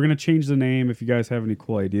 Yeah, so we're gonna change the name. If you guys have any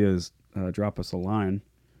cool ideas, drop us a line.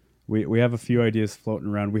 We have a few ideas floating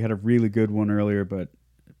around. We had a really good one earlier, but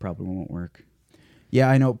it probably won't work. Yeah,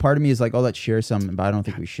 I know. Part of me is like, oh, let's share some, but I don't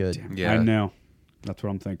think we should. Yeah. I know. That's what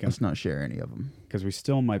I'm thinking. Let's not share any of them. Because we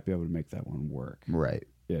still might be able to make that one work. Right.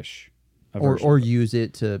 Ish. Or use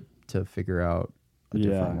it to figure out a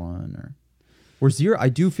different one. We're zero. I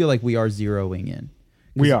do feel like we are zeroing in.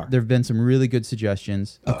 We are. There have been some really good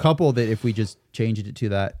suggestions. A couple that if we just changed it to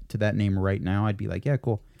that name right now, I'd be like, yeah,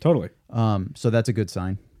 cool. Totally. So that's a good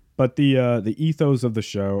sign. But the ethos of the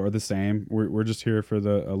show are the same. We're just here for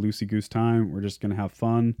the loosey goose time. We're just gonna have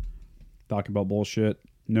fun, talk about bullshit.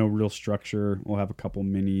 No real structure. We'll have a couple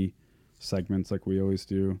mini segments like we always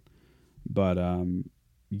do. But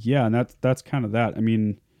yeah, and that's kind of that. I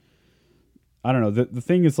mean, I don't know. The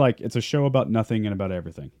thing is like it's a show about nothing and about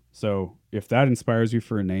everything. So if that inspires you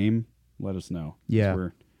for a name, let us know. Yeah,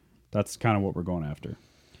 that's kind of what we're going after.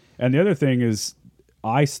 And the other thing is,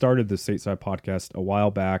 I started the Stateside podcast a while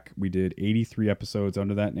back. We did 83 episodes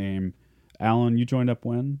under that name. Alan, you joined up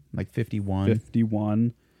when? Like 51.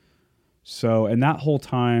 51. So, and that whole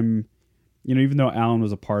time, you know, even though Alan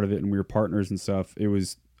was a part of it and we were partners and stuff, it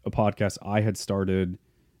was a podcast I had started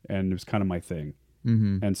and it was kind of my thing.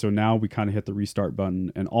 Mm-hmm. And so now we kind of hit the restart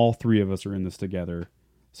button and all three of us are in this together.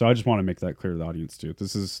 So I just want to make that clear to the audience too.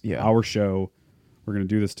 This is our show. We're going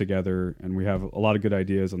to do this together and we have a lot of good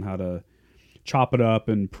ideas on how to chop it up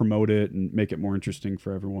and promote it and make it more interesting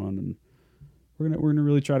for everyone. And we're gonna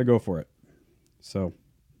really try to go for it. So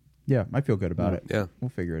yeah, I feel good about it. Yeah. We'll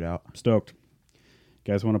figure it out. Stoked.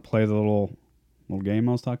 You guys want to play the little game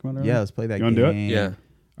I was talking about earlier? Yeah, let's play that you game. You want to do it? Yeah.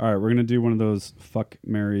 All right, we're going to do one of those fuck,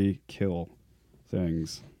 marry, kill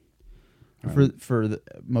things. For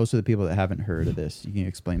most of the people that haven't heard of this, you can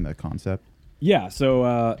explain the concept. Yeah,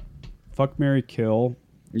 so fuck, marry, kill.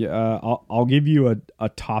 Yeah, I'll give you a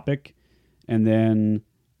topic, and then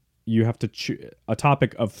you have to choose a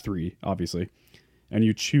topic of 3, obviously. And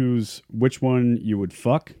you choose which one you would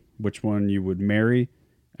fuck, which one you would marry,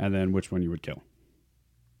 and then which one you would kill.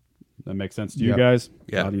 That makes sense to you guys?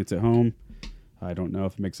 Yeah. Audience at home? I don't know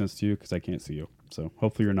if it makes sense to you because I can't see you. So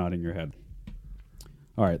hopefully you're nodding your head.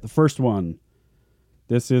 All right, the first one.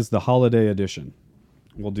 This is the holiday edition.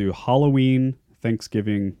 We'll do Halloween,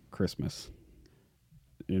 Thanksgiving, Christmas.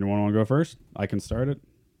 Anyone want to go first? I can start it.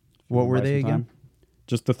 What were they again?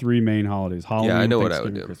 Just the 3 main holidays. Halloween, I know what I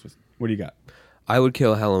would Thanksgiving, do. Christmas. What do you got? I would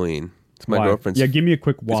kill Halloween. It's my Why? girlfriend's. Yeah, give me a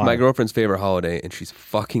quick why. It's my girlfriend's favorite holiday, and she's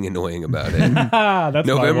fucking annoying about it. That's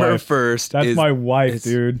November my wife. 1st. That's is, my wife, it's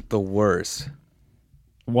dude. The worst.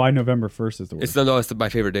 Why November 1st is the worst? It's my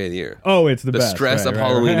favorite day of the year. Oh, it's the The best. stress Right, of right,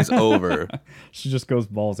 Halloween right. is over. She just goes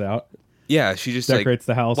balls out. Yeah, she just Decorates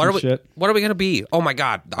the house and shit. What are we gonna be? Oh my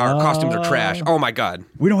god, our costumes are trash. Oh my god.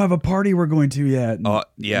 We don't have a party we're going to yet. Oh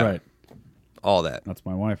yeah, Right. all that. That's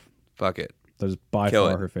my wife. Fuck it. That is by Kill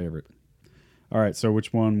far it. her favorite. All right, so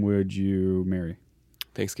which one would you marry?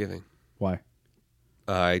 Thanksgiving. Why?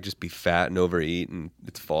 I just be fat and overeat, and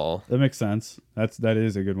it's fall. That makes sense. That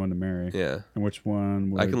is a good one to marry. Yeah, And which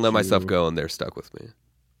one would I can let myself go, and they're stuck with me.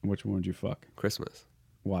 Which one would you fuck? Christmas.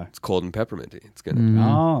 Why? It's cold and pepperminty. It's gonna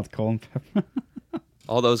Oh, it's cold and pepper.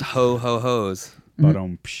 all those ho ho hos. But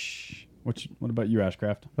what about you,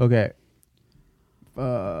 Ashcraft? Okay.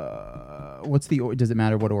 What's does it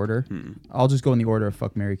matter what order? I'll just go in the order of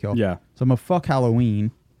fuck, marry, kill. Yeah. So I'm gonna fuck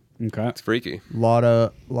Halloween. Okay. It's freaky. A lot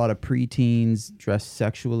of preteens dressed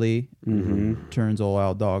sexually. Turns all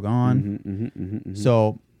out dog on.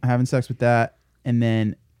 So having sex with that, and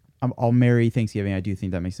then I'll marry Thanksgiving. I do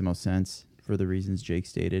think that makes the most sense. for the reasons Jake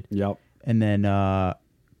stated. Yep. And then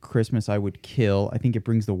Christmas I would kill. I think it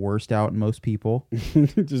brings the worst out in most people.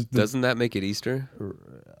 Doesn't that make it Easter?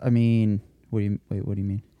 I mean, what do you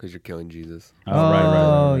mean? Because you're killing Jesus.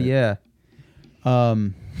 Right. Yeah.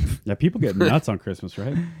 Yeah, people get nuts on Christmas,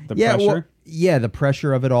 right? The yeah, pressure. The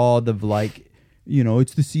pressure of it all,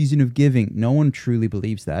 it's the season of giving. No one truly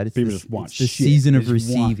believes that. It's People just want it's the shit. season They of just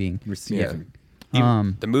want receiving. Receiving.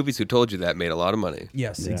 The movies who told you that made a lot of money.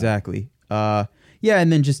 Yes, Yeah. exactly.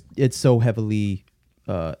 And then just it's so heavily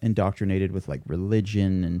indoctrinated with like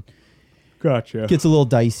religion and Gotcha. gets a little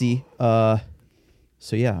dicey.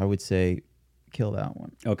 So yeah, I would say kill that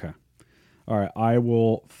one. Okay. All right. I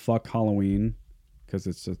will fuck Halloween because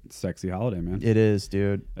it's a sexy holiday, man. It is,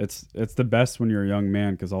 dude. It's the best when you're a young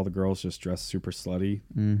man because all the girls just dress super slutty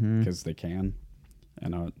because they can.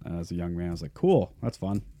 And as a young man, I was like, cool, that's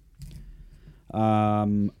fun.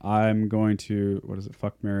 I'm going to, what is it?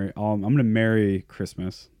 Fuck, marry. I'm going to marry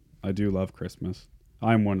Christmas. I do love Christmas.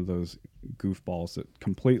 I'm one of those goofballs that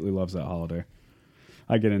completely loves that holiday.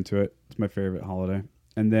 I get into it. It's my favorite holiday.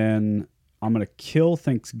 And then I'm going to kill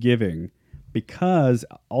Thanksgiving because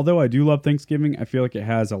although I do love Thanksgiving, I feel like it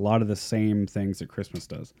has a lot of the same things that Christmas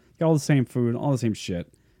does. Got all the same food, all the same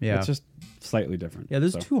shit. Yeah. It's just slightly different. Yeah,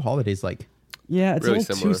 there's So- two holidays like Yeah, it's Really a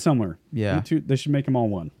little similar. too similar. Yeah. They should make them all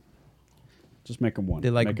one. Just make them one. they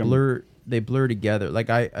like Make 'em- blur. They blur together. Like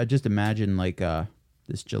I just imagine like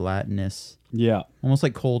this gelatinous, Yeah. almost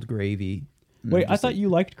like cold gravy. And Wait, then I just, thought like- you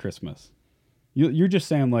liked Christmas. You're just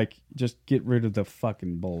saying like just get rid of the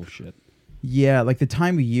fucking bullshit. Yeah, like the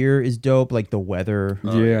time of year is dope. Like the weather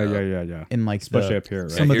Yeah. and like Especially the, up here,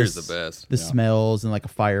 right? some of Here's the the best. The Yeah. smells and like a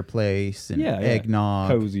fireplace and Yeah, yeah. eggnog.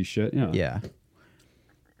 Cozy shit. Yeah. Yeah.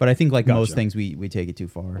 But I think like Gotcha. most things we take it too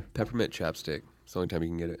far. Peppermint chapstick. It's the only time you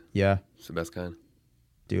can get it. Yeah. It's the best kind.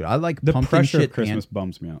 Dude, I like The pumpkin pressure shit of Christmas and,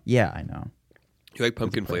 bums me out. yeah, I know. You like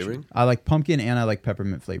pumpkin flavoring? I like pumpkin and I like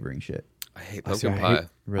peppermint flavoring shit. I hate I see, pumpkin I pie. hate-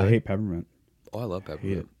 Really? I hate peppermint. Oh, I love I hate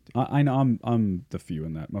peppermint. it. I know I'm the few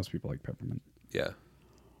in that. Most people like peppermint. Yeah.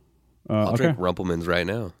 I'll Okay. drink Rumplemans right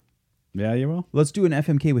now. Yeah, you will. Let's do an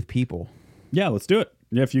FMK with people. Yeah, let's do it.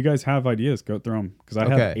 Yeah, if you guys have ideas, go throw them because I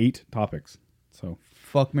have Okay. 8 topics. So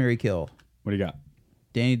Fuck, marry, kill. what do you got?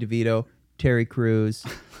 Danny DeVito, Terry Crews,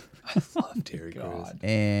 I love Terry Crews.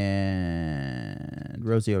 and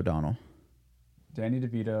Rosie O'Donnell. Danny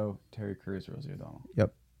DeVito, Terry Crews, Rosie O'Donnell.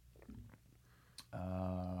 Yep.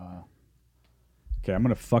 Okay, I'm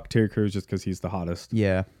gonna fuck Terry Crews just because he's the hottest.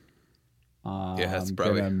 Yeah. that's I'm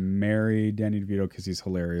probably- gonna marry Danny DeVito because he's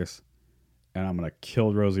hilarious, and I'm gonna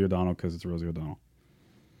kill Rosie O'Donnell because it's Rosie O'Donnell.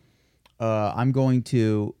 I'm going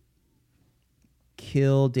to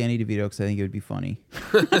kill Danny DeVito because I think it would be funny.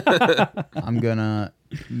 I'm gonna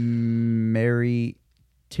marry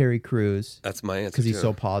Terry Crews That's my answer. because he's too.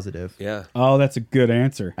 so positive. Yeah. Oh, that's a good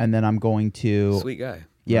answer. And then I'm going to Sweet guy.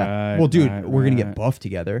 yeah. Right, well, dude, right, we're gonna right. get buff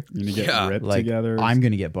together. You're gonna get Yeah. ripped Like together. I'm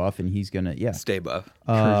gonna get buff and he's gonna Stay buff.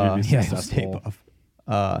 yeah, be he'll stay successful. buff.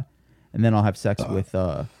 And then I'll have sex with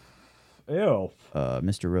Ew.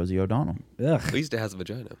 Mr. Rosie O'Donnell. Ugh. At least it has a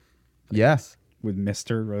vagina. Yes. With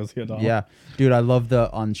Mr. Rosie O'Donnell. Yeah, dude, I love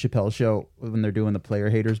the on Chappelle's show when they're doing the player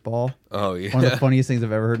haters ball. Oh, yeah. One of the funniest things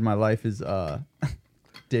I've ever heard in my life is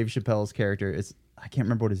Dave Chappelle's character. I can't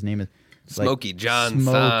remember what his name is. It's like Smokey Johnson.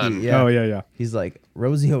 Smokey, yeah. Oh yeah. He's like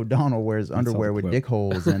Rosie O'Donnell wears underwear the with clip. dick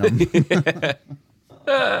holes in them.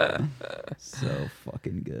 So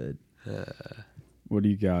fucking good. What do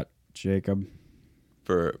you got, Jacob?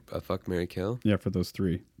 For a fuck, marry, kill? Yeah, for those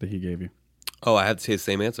 3 that he gave you. Oh, I had his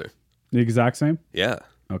same answer. The exact same. Yeah.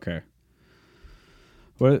 Okay.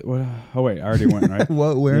 What? Oh wait, I already went right.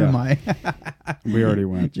 What? Where Yeah. am I? We already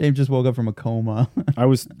went. James just woke up from a coma. I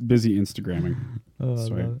was busy Instagramming, Oh,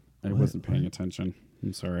 so love it. I wasn't paying attention.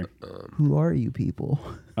 I'm sorry. Who are you people?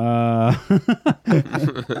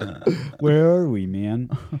 Where are we, man?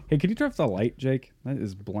 Hey, can you turn off the light, Jake? That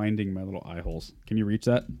is blinding my little eye holes. Can you reach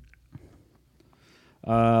that?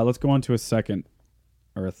 Let's go on to a second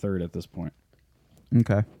or a third at this point.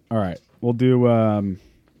 Okay. All right, we'll do.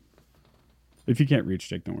 If you can't reach,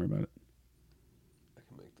 Jake, don't worry about it. I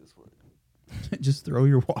can make this work. Just throw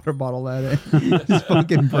your water bottle at it. Just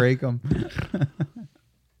fucking break them.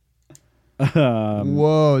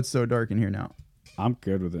 Whoa, it's so dark in here now. I'm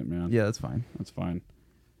good with it, man. Yeah, that's fine. That's fine.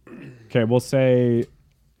 Okay, we'll say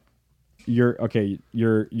you're okay.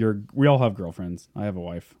 We all have girlfriends. I have a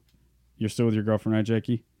wife. You're still with your girlfriend, right,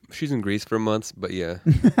 Jakey? She's in Greece for months, but yeah.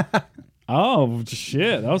 Oh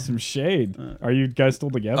shit, that was some shade. Are you guys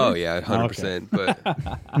still together? Oh, yeah, 100%.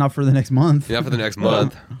 But Not for the next month. not for the next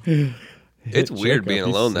month. It's Hit weird Jacob, being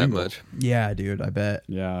he's alone that single. much. Yeah, dude, I bet.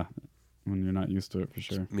 Yeah, when you're not used to it, for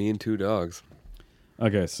sure. Me and 2 dogs.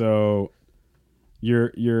 Okay, so your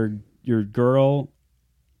girl,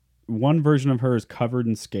 one version of her is covered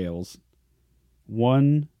in scales.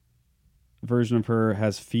 One version of her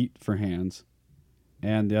has feet for hands,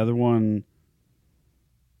 and the other one,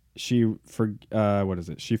 she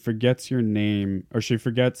forgets your name, or she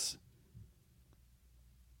forgets,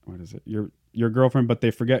 what is it? Your girlfriend, but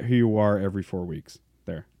they forget who you are every 4 weeks.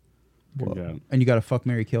 There. Whoa. And you got to fuck,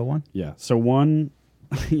 marry, kill one? Yeah. So one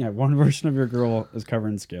version of your girl is covered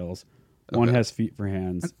in scales. One has feet for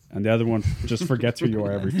hands, and the other one just forgets who you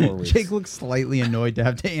are every 4 weeks. Jake looks slightly annoyed to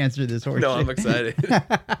have to answer this horse No, shit. I'm excited.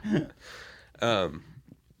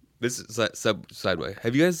 This is sideway.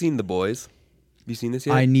 Have you guys seen The Boys? Have you seen this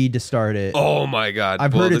yet? I need to start it. Oh my god!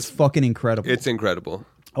 I've heard it's fucking incredible. It's incredible.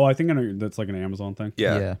 Oh, I think I know, that's like an Amazon thing.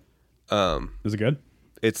 Yeah. Is it good?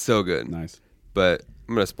 It's so good. Nice. But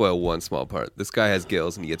I'm gonna spoil one small part. This guy has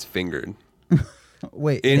gills and he gets fingered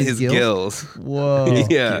Wait, in his gills. Whoa.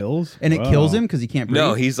 Yeah. Gills? And it kills him because he can't breathe?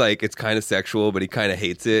 No, he's like, it's kind of sexual, but he kind of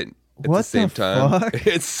hates it at What the same the time. fuck?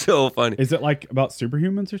 It's so funny. Is it like about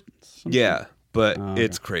superhumans or something? Yeah, but okay.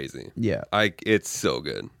 it's crazy. Yeah. It's so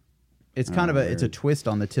good. It's kind of it's a twist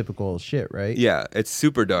on the typical shit, right? Yeah, it's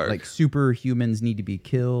super dark. Like superhumans need to be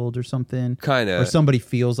killed or something. Kind Or of. somebody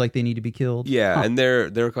feels like they need to be killed. Yeah, and they're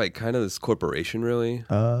like kind of this corporation, really.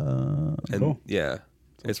 And Cool. yeah,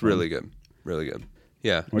 it's really good. Really good.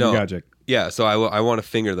 Yeah. What do you got, Jake? Yeah, so I want to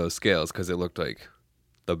finger those scales because it looked like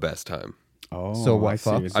the best time. Oh, So what I see.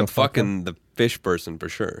 fuck? So I'm fuck fucking the fish person for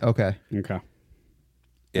sure. Okay. Okay.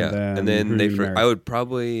 Yeah, And and then who then do you marry? I would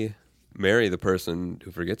probably marry the person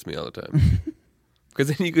who forgets me all the time. Because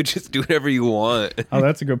then you could just do whatever you want. Oh,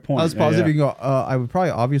 that's a good point. I was positive you can go, I would probably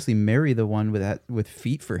obviously marry the one with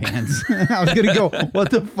feet for hands. I was going to go, what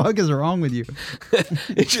the fuck is wrong with you?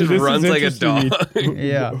 It just So this runs is like a interesting. dog.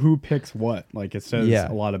 Yeah. Who picks what? Like it says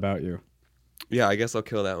a lot about you. Yeah, I guess I'll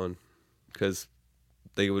kill that one because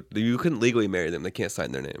you couldn't legally marry them. They can't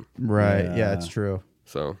sign their name. Right. Yeah. Yeah, it's true.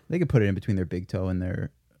 So They could put it in between their big toe and the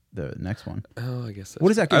next one. oh, I guess. That's What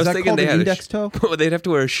is that? I Is was that thinking called they an had index toe? But they'd have to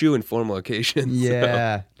wear a shoe in formal occasions. so-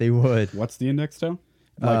 Yeah, they would. What's the index toe?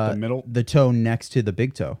 Like the middle? The toe next to the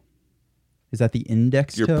big toe. Is that the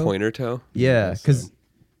index Your toe? pointer toe. Yeah, so.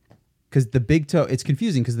 because the big toe, it's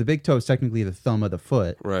confusing because the big toe is technically the thumb of the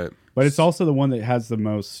foot. Right. But it's also the one that has the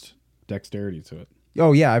most dexterity to it.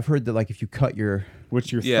 Oh yeah, I've heard that like if you cut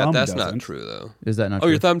Which your Yeah, thumb that's doesn't. not true though. is that not Oh, true?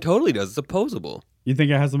 your thumb totally does. It's opposable. You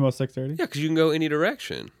think it has the most dexterity? Yeah, because you can go any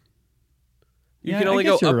direction. You Yeah, can I only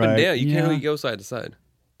go guess up you're and right. down. You Yeah. can't really go side to side.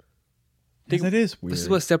 Because it is weird. This is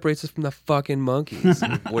what separates us from the fucking monkeys.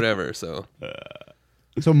 Whatever. So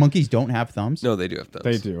So monkeys don't have thumbs? no, they do have thumbs.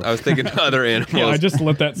 They do. I was thinking other animals. Yeah, I just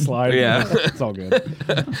let that slide. Yeah. It's all good.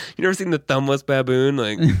 You never seen the thumbless baboon?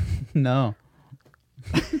 Like, No.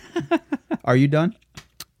 Are you done?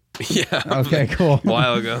 yeah. Okay, cool. A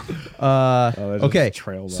while ago. that just Okay.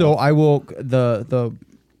 trailed So off. I will the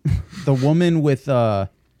woman with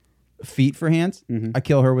feet for hands. Mm-hmm. I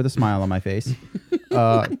kill her with a smile on my face.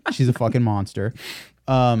 She's a fucking monster.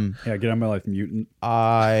 Yeah, get out of my life, mutant.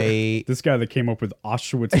 I This guy that came up with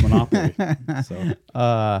Auschwitz Monopoly.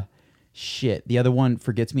 So shit. The other one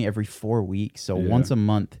forgets me every 4 weeks, so Yeah. once a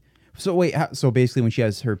month. So wait, so basically, when she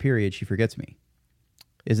has her period, she forgets me.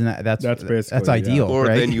 Isn't that's basically, that's yeah. ideal, Or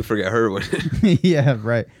right? then you forget her when. yeah,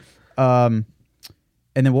 right. And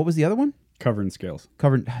then what was the other one? covered in scales.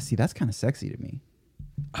 Covered. See, that's kind of sexy to me.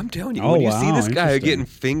 I'm telling you, Oh, when you see wow, this guy interesting. getting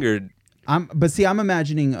fingered I'm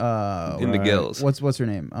imagining in the Right. gills. what's her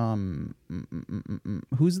name?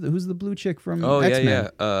 Who's the blue chick from Oh, X-Men? yeah,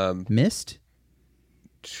 yeah. Mist.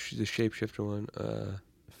 She's the shapeshifter one.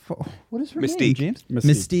 What is her name, Mystique. James? Mystique.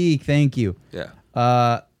 Mystique. Thank you.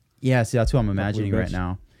 Yeah. Yeah. See, that's who I'm imagining right bitch.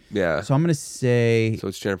 now. Yeah. So I'm gonna say So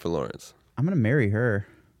it's Jennifer Lawrence. I'm gonna marry her.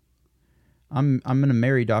 I'm gonna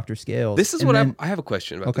marry Dr. Scales. This is And what then- I have a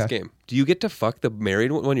question about this Okay. game. Do you get to fuck the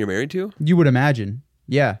married one you're married to? You would imagine.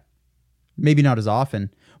 Yeah. Maybe not as often.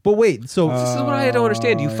 But wait, so This is what I don't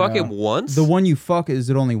understand. Do you fuck yeah. it once? the one you fuck, is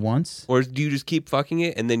it only once? Or do you just keep fucking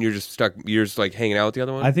it and then you're just stuck, you're just like hanging out with the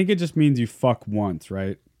other one? I think it just means you fuck once,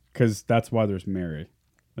 right? Because that's why there's marry.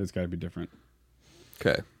 It's got to be different.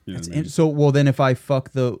 Okay. You know what I mean? So well, then if I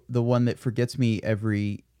fuck the one that forgets me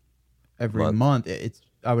every month, it's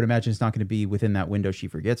I would imagine it's not going to be within that window she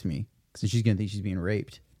forgets me, because she's going to think she's being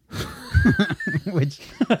raped. which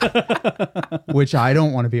I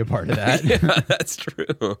don't want to be a part of that. Yeah, that's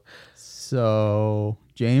true. So,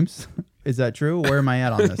 James, is that true? Where am I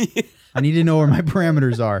at on this? I need to know where my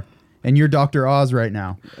parameters are. And you're Dr. Oz right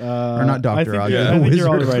now. Or not Dr. Oz. I you're think the you're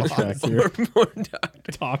on the Wizard right of Oz. track here. More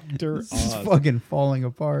doctor. Dr. This is Oz. fucking falling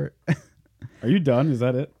apart. Are you done? Is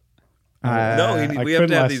that it? No, we have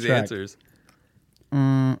to have these track. answers.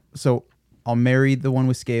 So I'll marry the one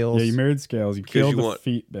with scales. Yeah, you married Scales. You killed the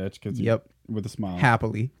feet, bitch. Yep. With a smile.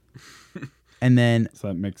 Happily. And then So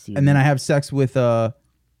that makes you. and then I have sex with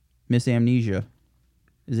Miss Amnesia.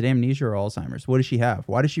 Is it amnesia or Alzheimer's? What does she have?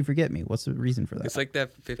 Why does she forget me? What's the reason for that? It's like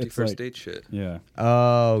that 51st like- date shit, Yeah,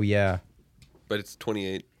 Oh, yeah. but it's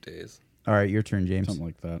 28 days. All right, your turn, James. something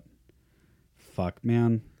like that. Fuck,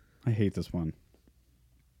 man. I hate this one.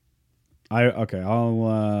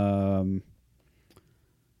 I'll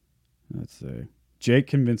let's see. Jake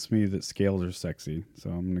convinced me that scales are sexy, so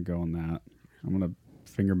I'm gonna go on that. I'm gonna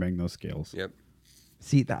finger bang those scales. Yep.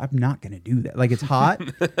 See, I'm not going to do that. Like, it's hot,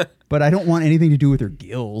 but I don't want anything to do with her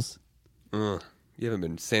gills. You haven't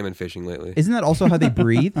been salmon fishing lately. Isn't that also how they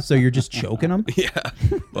breathe? So you're just choking them? Yeah.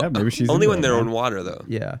 Yeah, maybe she's Only into when that, they're man. in water, though.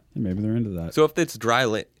 Yeah. Maybe they're into that. So if it's dry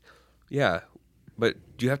land, yeah. But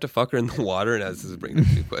do you have to fuck her in the water? And this is bringing up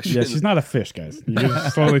a new question. Yeah, she's not a fish, guys. You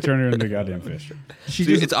just slowly turn her into a goddamn fish.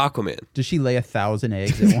 It's Aquaman. Does she lay 1,000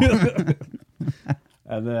 eggs at once?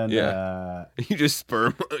 And then, Yeah. You just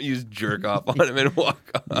you just jerk off on him and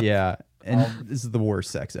walk off. Yeah. And this is the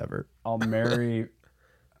worst sex ever. I'll marry.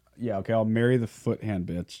 Yeah, okay. I'll marry the foot hand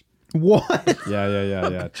bitch. What?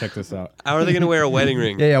 Yeah. Check this out. How are they going to wear a wedding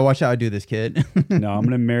ring? Yeah, watch how I do this, kid. No, I'm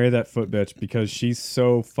gonna marry that foot bitch because she's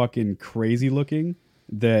so fucking crazy looking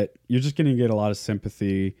that you're just gonna get a lot of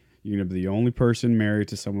sympathy. You're gonna be the only person married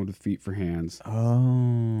to someone with feet for hands.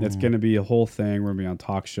 Oh. That's gonna be a whole thing. We're gonna be on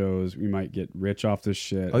talk shows. We might get rich off this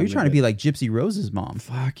shit. Oh, you're trying to be like Gypsy Rose's mom.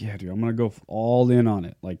 Fuck yeah, dude. I'm gonna go all in on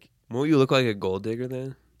it. Like, Won't you look like a gold digger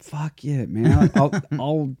then? fuck yeah, man.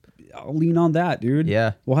 I'll lean on that, dude.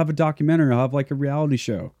 Yeah. We'll have a documentary. I'll have like a reality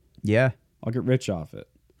show. Yeah. I'll get rich off it.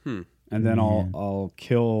 And then I'll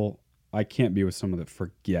kill. I can't be with someone that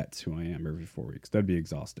forgets who I am every 4 weeks. That'd be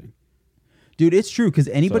exhausting. Dude, it's true because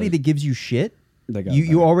anybody So- that gives you shit, They got you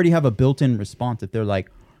that. already have a built-in response. If they're like,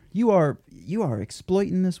 you are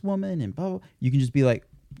exploiting this woman and blah, blah, you can just be like,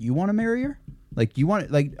 you want to marry her? Like, you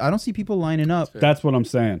want like I don't see people lining up That's what I'm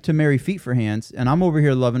saying. to marry feet for hands, and I'm over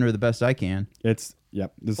here loving her the best I can. It's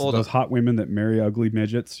This Hold those on. hot women that marry ugly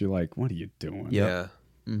midgets. You're like, what are you doing? Yep.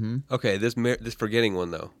 Yeah. Okay, this forgetting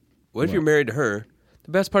one though. What if you're married to her?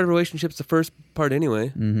 The best part of a relationship is the first part anyway.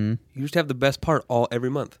 Mm-hmm. You just have the best part every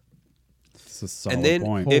month. That's a solid And then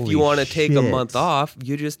point. if Holy you want to take a shit. month off,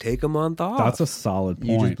 you just take a month off. That's a solid point.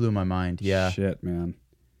 You just blew my mind. Yeah. Shit, man.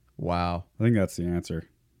 Wow. I think that's the answer.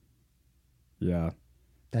 Yeah.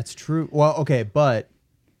 That's true. Well, okay, but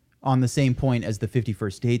on the same point as the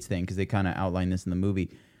 51st Dates thing, because they kind of outline this in the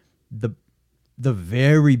movie, the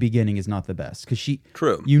very beginning is not the best because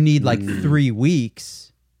True. You need like 3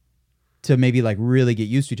 weeks to maybe like really get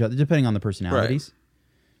used to each other, depending on the personalities.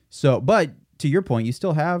 So, but to your point, you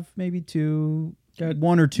still have maybe 1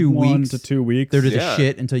 or 2 1 weeks to 2 weeks. They're to Yeah. the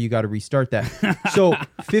shit until you got to restart that. So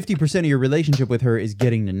 50% of your relationship with her is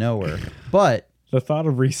getting to know her, but. The thought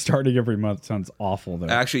of restarting every month sounds awful, though.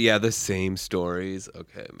 Actually, yeah, the same stories.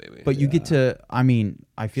 Okay, maybe. But you get to, I mean,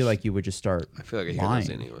 I feel like you would just start I feel like I hear lying. those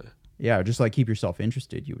anyway. Yeah, just like keep yourself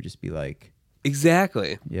interested. You would just be like,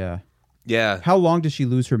 Exactly. yeah. Yeah. How long does she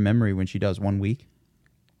lose her memory when she does? 1 week?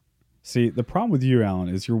 See, the problem with you, Alan,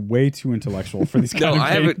 is you're way too intellectual for these kind No, of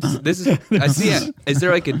I games. haven't. This is. I see. Is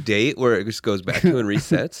there like a date where it just goes back to and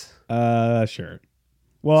resets? Sure.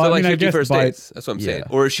 Well, So I like mean, I guess 51st by, dates. That's what I'm saying.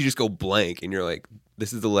 Yeah. Or does she just go blank and you're like,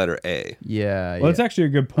 this is the letter A. Yeah. well, it's actually a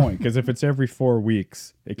good point because if it's every 4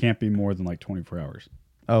 weeks, it can't be more than like 24 hours,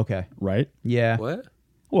 Okay. right? Yeah. What?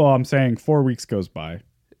 Well, I'm saying 4 weeks goes by,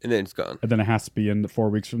 And then it's gone. and then it has to be in the 4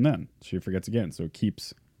 weeks from then. She forgets again, so it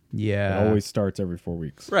keeps. Yeah. It always starts every 4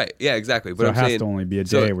 weeks. Right. Yeah. Exactly. But So I'm it has saying to only be a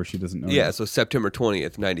so- day where she doesn't know. Yeah. yet. So September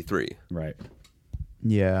 20th, 93. Right.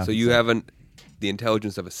 Yeah. So you have the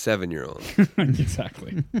intelligence of a 7-year-old.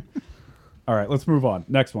 Exactly. All right, let's move on.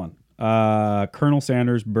 Next one. Colonel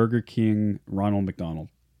Sanders, Burger King, Ronald McDonald.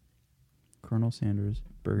 Colonel Sanders,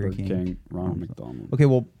 Burger King. Ronald McDonald. Okay,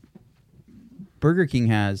 well, Burger King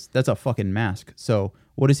that's a fucking mask. So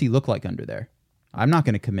what does he look like under there? I'm not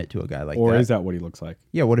going to commit to a guy like Or that. is that what he looks like?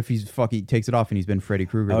 Yeah, what if he takes it off and he's been Freddy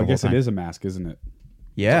Krueger Oh, the I guess whole it time? is a mask, isn't it?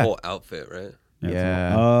 The Yeah. whole outfit, right?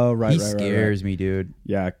 Yeah. Oh, right. He right, right, scares me, dude.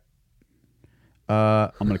 right. Yeah.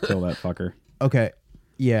 I'm gonna kill that fucker. Okay.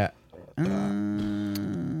 Yeah.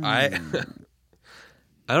 I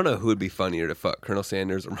don't know who would be funnier to fuck, Colonel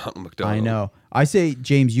Sanders or Ronald McDonald. I know. I say,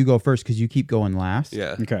 James, you go first because you keep going last.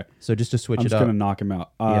 Yeah. Okay. So just to switch I'm it just up. gonna knock him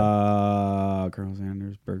out. Colonel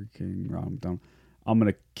Sanders, Burger King, Ronald McDonald. I'm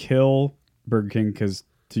gonna kill Burger King because,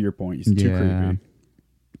 to your point, he's too Yeah. creepy.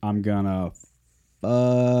 I'm gonna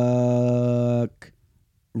fuck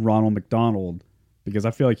Ronald McDonald because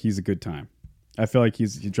I feel like he's a good time. I feel like he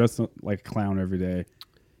dressed like a clown every day.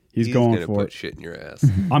 He's going gonna for put it. shit in your ass.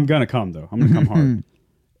 I'm gonna come though. I'm gonna come hard.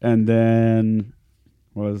 And then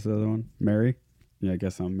what was the other one? Mary? Yeah, I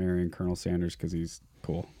guess I'm marrying Colonel Sanders because he's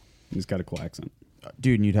cool. He's got a cool accent.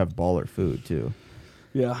 Dude, and you'd have baller food too.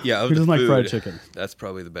 Yeah. Yeah, Who doesn't like fried chicken? That's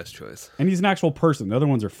probably the best choice. And he's an actual person. The other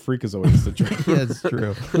ones are freakazoids that drink. Yeah, that's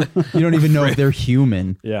true. You don't even know if they're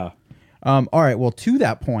human. Yeah. All right. Well, to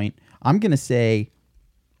that point, I'm gonna say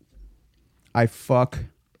I fuck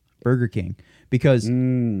Burger King because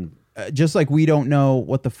just like we don't know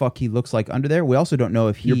what the fuck he looks like under there, we also don't know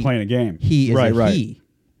if You're playing a game. He is right. he.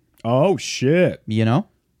 Oh shit! You know.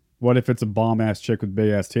 What if it's a bomb ass chick with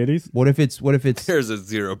big ass titties? What if it's There's a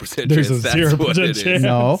 0% There's chance a that's 0% what it chance. is.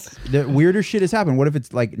 no? The weirder shit has happened. What if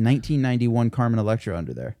it's like 1991 Carmen Electra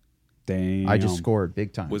under there? Damn. I just scored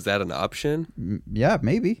big time. Was that an option? Yeah,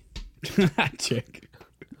 maybe. chick.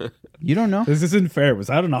 You don't know. This isn't fair. Was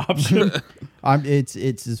that an option?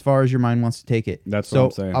 It's as far as your mind wants to take it. That's so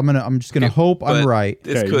what I'm saying. I'm just gonna hope I'm But right.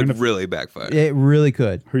 This Okay, you're could gonna- really backfire. It really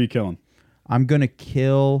could. Who are you killing? I'm gonna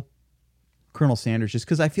kill Colonel Sanders just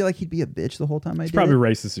because I feel like he'd be a bitch the whole time I He's did probably it.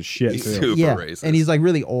 racist as shit He's too. super Yeah, racist. and he's like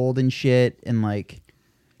really old and shit, and like,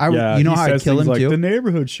 Yeah, you know he how I'd says kill things him like, too. The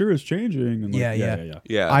neighborhood sure is changing. And like, Yeah.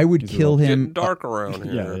 yeah. I would He's a kill little- him. Getting dark around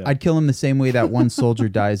here. Yeah. I'd kill him the same way that one soldier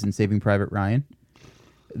dies in Saving Private Ryan,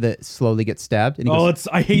 that slowly gets stabbed. And he goes,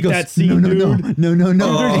 I he hate goes, that scene, no, dude. No. There's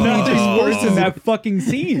Oh. nothing worse than that fucking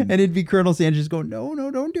scene. And it'd be Colonel Sanders going, no,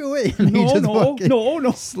 don't do it. And he No, just no, fucking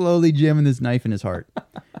no. slowly jamming this knife in his heart.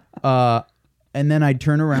 And then I'd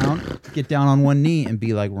turn around, get down on one knee, and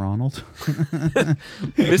be like, Ronald.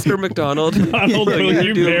 Mr. McDonald. Donald, What are will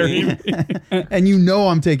you doing? marry me? And you know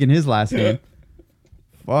I'm taking his last name.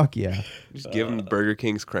 Fuck yeah. Just give him Burger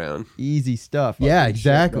King's crown. Easy stuff. Yeah,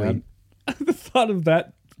 exactly. man. The thought of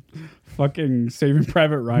that fucking Saving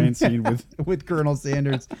Private Ryan scene with With Colonel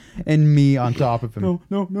Sanders and me on top of him.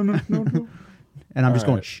 no. And I'm just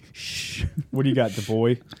All going, right. shh. What do you got, the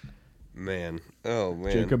boy? Man. Oh,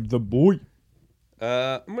 man. Jacob the boy.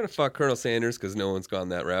 I'm going to fuck Colonel Sanders because no one's gone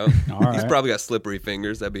that route. All right. He's probably got slippery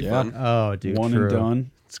fingers. That'd be Yeah. fun. Oh, dude. One true. and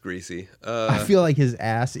done. It's greasy. I feel like his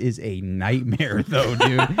ass is a nightmare, though,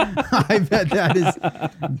 dude. I bet that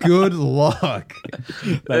is good luck.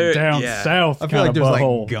 That down yeah. south I feel kind like of there's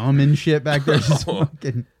butthole. like gum and shit back there. Just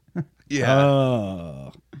fucking. Yeah.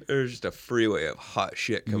 Oh. There's just a freeway of hot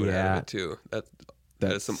shit coming out Yeah. of it, too.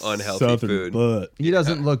 That is some unhealthy Southern food. butt. He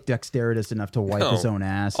doesn't look dexterous enough to wipe No. his own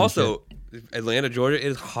ass. and Also, Atlanta, Georgia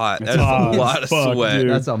is hot. It's That is hot a lot as of fuck, sweat. shit.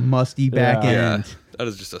 dude. That's a musty back Yeah, end. that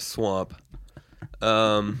is just a swamp.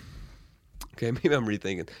 Okay, maybe I'm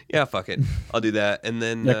rethinking. Yeah, fuck it. I'll do that. And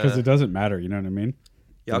then, Yeah, because it doesn't matter. You know what I mean?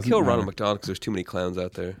 yeah, I'll doesn't kill matter. Ronald McDonald because there's too many clowns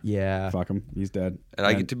out there. Yeah. Fuck him. He's dead. And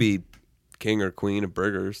I get to be king or queen of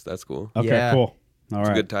burgers. That's cool. Okay, Yeah. cool. All It's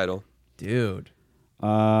a right. good title. Dude.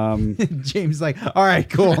 Um, James like, all right,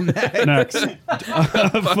 cool. Next. next.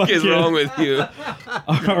 Fuck is wrong with you?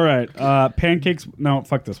 All right. Pancakes. No,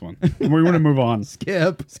 fuck this one. We want to move on.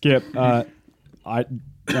 Skip. Skip.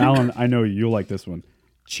 Alan, I know you'll like this one.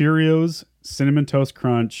 Cheerios, Cinnamon Toast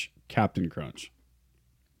Crunch, Captain Crunch.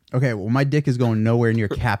 Okay, well, my dick is going nowhere near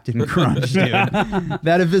Captain Crunch, dude.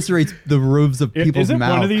 That eviscerates the roofs of people's Is it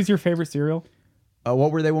mouths. one of these your favorite cereal?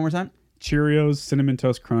 What were they one more time? Cheerios, Cinnamon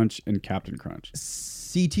Toast Crunch, and Captain Crunch.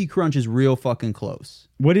 CT Crunch is real fucking close.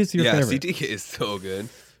 What is your Yeah, favorite? CTK is so good.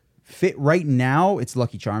 Fit right now, it's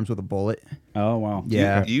Lucky Charms with a bullet. Oh, wow.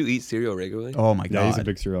 Yeah. Do you eat cereal regularly? Oh my Yeah, he's a god.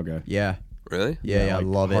 big cereal guy. Yeah. Really? Yeah, I like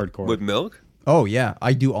love it. hardcore. With milk? Oh yeah,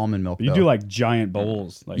 I do almond milk. You though. do like giant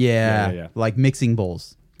bowls. Like, yeah, like mixing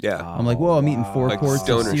bowls. Yeah. I'm like, whoa, I'm eating 4 Like quarts of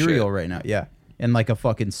stoner cereal shit. right now. Yeah, and like a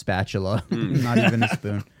fucking spatula, not even a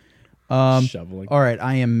spoon. Shoveling. All right,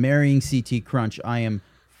 I am marrying CT Crunch. I am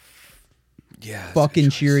Yeah. that's a fucking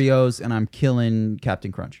good choice. Cheerios, and I'm killing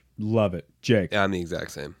Captain Crunch. Love it. Jake. Yeah, I'm the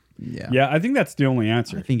exact same. Yeah, Yeah, I think that's the only I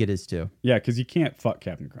answer. think it is too. Yeah, because you can't fuck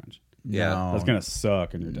Captain Crunch. Yeah. No, That's going to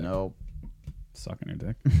suck on your dick. no. Suck on your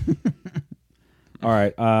dick. All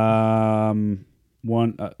right.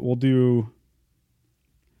 We'll do.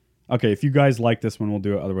 Okay, if you guys like this one, we'll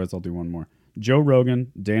do it. Otherwise, I'll do one more. Joe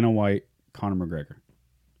Rogan, Dana White, Conor McGregor.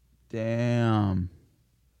 Damn.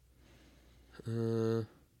 No,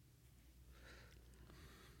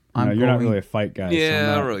 you're not really a fight guy. so Yeah, I'm I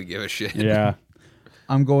not- don't really give a shit. Yeah,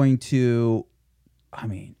 I'm going to. I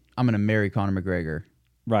mean, I'm going to marry Conor McGregor.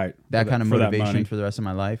 right. That kind of for that money. motivation for the rest of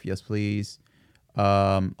my life. Yes, please.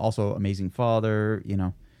 Also, amazing father. You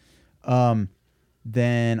know.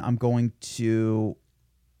 Then I'm going to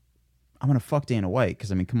fuck Dana White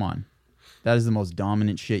because I mean, come on. That is the most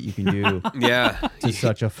dominant shit you can do Yeah. to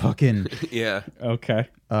such a fucking... Yeah. Okay.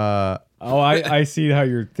 I see how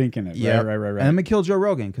you're thinking it. Yeah. Right. And I'm going to kill Joe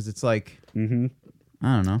Rogan because it's like... Mm-hmm.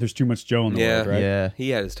 I don't know. There's too much Joe in the world, right? Yeah. He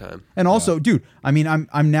had his time. And also, dude, I mean,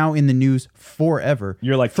 I'm now in the news forever.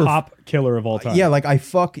 You're like top killer of all time. Yeah, like I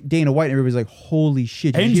fuck Dana White and everybody's like, holy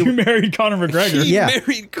shit. And you married Conor McGregor. He Yeah.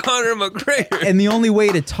 married Conor McGregor. And the only way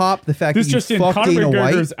to top the fact This that you just in, fuck Conor Dana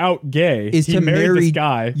McGregor's White out gay. is He to married marry this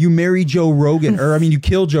guy. You marry Joe Rogan, or I mean, you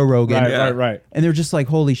kill Joe Rogan. Right. And they're just like,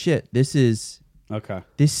 holy shit, this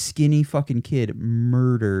skinny fucking kid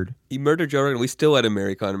murdered. He murdered Joe Rogan. We still let him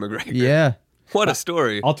marry Conor McGregor. Yeah. What a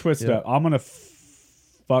story. I'll twist it. I'm gonna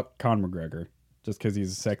fuck Conor McGregor just because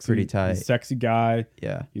he's a sexy, Pretty tight. he's a sexy guy.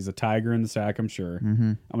 Yeah. He's a tiger in the sack, I'm sure.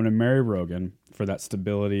 I'm gonna marry Rogan for that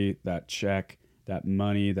stability, that check, that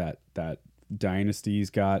money, that dynasty he's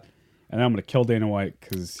got, and I'm gonna kill Dana White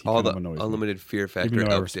because he All kind the of annoys me. unlimited fear Even factor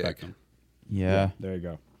though I up respect dick. him. Yeah. There you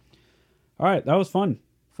go. All right, that was fun.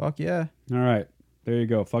 Fuck yeah. All right, there you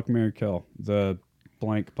go. Fuck, marry, kill. The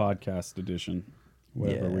blank podcast edition,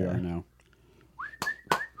 whatever we Yeah. are now.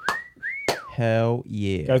 Hell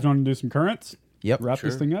yeah. You guys want to do some currents? Yep. Wrap Sure.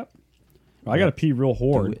 this thing up? Well, I got to pee real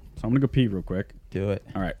hard, Do it. so I'm going to go pee real quick. Do it.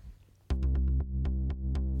 All right.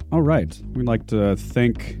 All right. We'd like to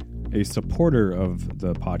thank a supporter of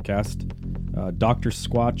the podcast, Dr.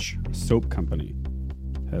 Squatch Soap Company,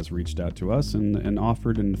 has reached out to us and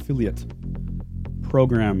offered an affiliate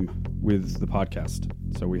program with the podcast.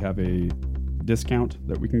 So we have a discount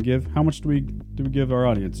that we can give. How much do we give our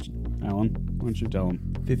audience, Alan? Why don't you tell them?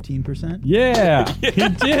 15%? Yeah, he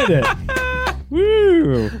did it.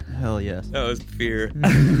 Woo! Hell yes. That was fear.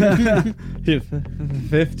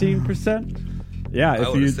 15%? Yeah, I if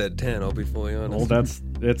would you have said 10, I'll be fully honest. well,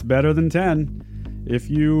 it's better than 10. If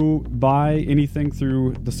you buy anything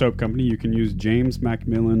through the soap company, you can use James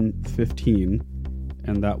Macmillan 15,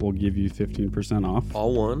 and that will give you 15% off.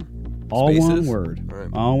 All one? All Spaces? one word. All right.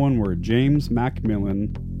 All one word. James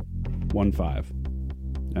Macmillan 15.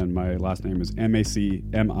 And my last name is Macmillan.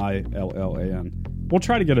 We'll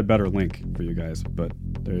try to get a better link for you guys, but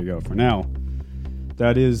there you go. For now,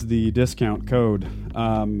 that is the discount code.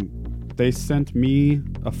 They sent me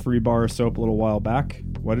a free bar of soap a little while back.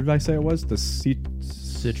 What did I say it was? The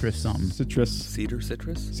Citrus something. Cedar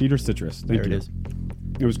citrus? Cedar citrus. Thank There you. it is.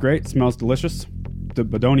 It was great. Smells delicious.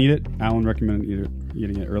 But don't eat it. Alan recommended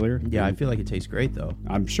eating it earlier. Yeah, I feel like it tastes great though.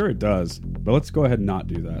 I'm sure it does. But let's go ahead and not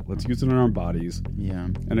do that. Let's use it on our bodies. Yeah.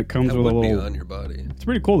 And it comes That with a would be little... on your body. It's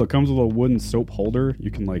pretty cool. It comes with a wooden soap holder. You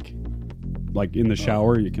can like in the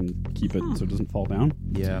shower, you can keep it so it doesn't fall down.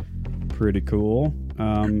 Yeah. Pretty cool.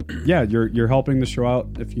 Yeah, you're helping the show out.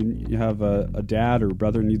 If you have a dad or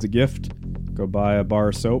brother needs a gift, go buy a bar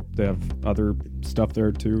of soap. They have other stuff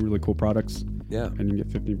there too, really cool products, Yeah. and you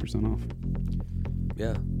can get 15% off.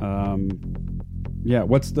 Yeah. Yeah,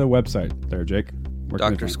 what's the website there, Jake? Where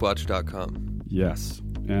can they find it? DrSquatch.com. Yes,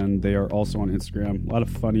 and they are also on Instagram. A lot of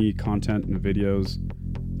funny content and videos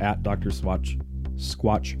at Dr. Squatch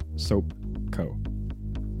Soap Co.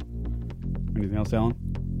 Anything else, Alan?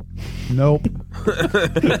 Nope.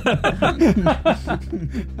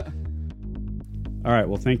 All right.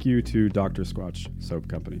 Well, thank you to Dr. Squatch Soap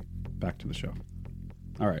Company. Back to the show.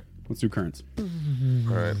 All right. Let's do currents.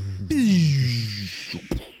 All right.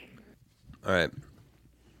 All right.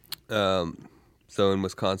 So in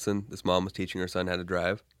Wisconsin, this mom was teaching her son how to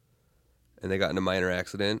drive, and they got in a minor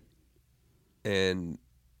accident, and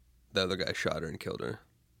the other guy shot her and killed her.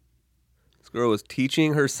 This girl was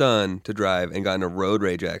teaching her son to drive and got in a road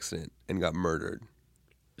rage accident and got murdered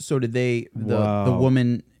So did the Wow.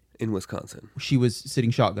 woman, in Wisconsin. she was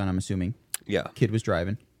sitting shotgun, I'm assuming. Yeah. Kid was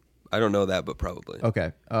driving. I don't know that, but probably.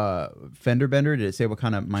 Okay. Fender bender, did it say what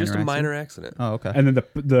kind of minor Just a accident? minor accident. Oh, okay. And then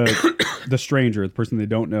the stranger, the person they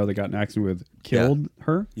don't know, they got in an accident with, killed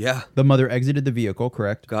her. Yeah. The mother exited the vehicle,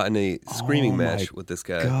 correct? Got in a screaming Oh my match with this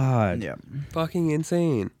guy. God. Yeah. Fucking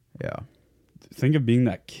insane. Yeah. Think of being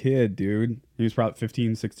that kid, dude. He was probably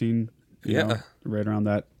 15, 16. you Yeah. know, right around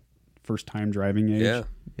that first time driving age. Yeah.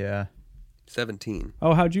 Yeah. 17.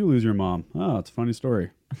 Oh, how'd you lose your mom? Oh, it's a funny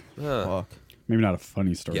story. Huh. Fuck. Maybe not a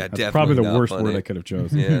funny story. Yeah, That's probably the definitely not worst funny. word I could have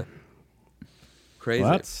chosen. Yeah. Crazy.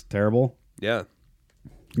 Well, that's terrible. Yeah.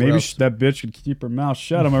 Maybe else? that bitch should keep her mouth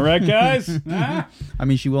shut. Am I right, guys? I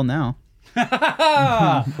mean, she will now.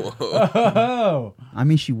 Oh. I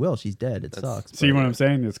mean, she will. She's dead. It sucks. See what I'm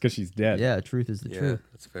saying? It's because she's dead. Yeah, truth is the Yeah, truth.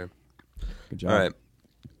 that's fair. Good job. All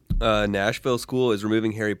right. Nashville school is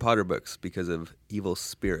removing Harry Potter books because of evil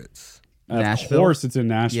spirits. Of Nashville? course it's in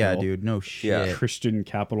Nashville. Yeah, dude. No shit. Yeah. Christian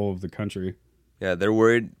capital of the country. Yeah, they're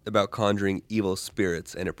worried about conjuring evil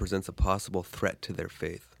spirits, and it presents a possible threat to their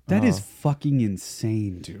faith. That is fucking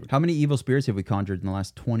insane, dude. How many evil spirits have we conjured in the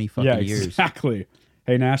last 20 fucking years? Exactly.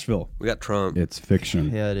 Hey, Nashville. We got Trump. It's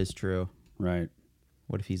fiction. Yeah, it is true. Right.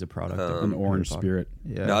 What if he's a product of An orange Harry Potter? spirit.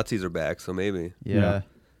 Yeah. Nazis are back, so maybe. Yeah.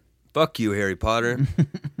 Fuck you, Harry Potter.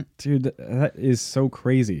 Dude, that is so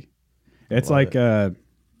crazy. It's Love like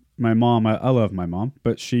my mom. I love my mom,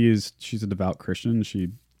 but she's a devout Christian. She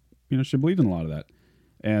believed in a lot of that,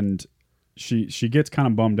 and she gets kind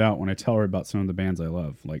of bummed out when I tell her about some of the bands I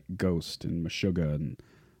love, like Ghost and Meshuggah and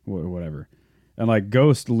whatever. And like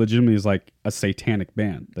Ghost legitimately is like a satanic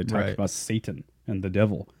band. They talk about Satan and the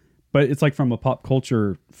devil, but it's like from a pop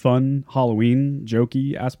culture, fun Halloween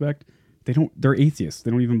jokey aspect. They're atheists.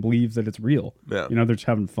 They don't even believe that it's real. Yeah. They're just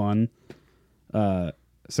having fun.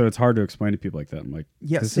 So it's hard to explain to people like that. I'm like,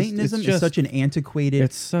 Yeah, this Satanism it's is such an antiquated.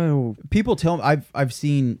 It's so People tell me I've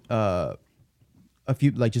seen a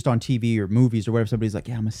few, like, just on TV or movies or whatever. Somebody's like,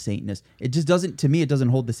 "Yeah, I'm a Satanist." It just doesn't, to me, it doesn't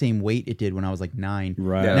hold the same weight it did when I was like 9.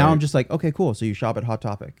 Right. Now I'm just like, okay, cool. So you shop at Hot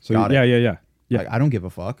Topic. so Got it. yeah. Like, I don't give a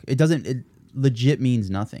fuck. It doesn't. It legit means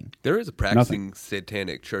nothing. There is a practicing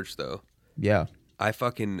satanic church, though. Yeah. I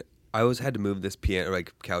always had to move this piano,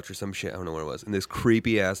 like couch or some shit. I don't know what it was. In this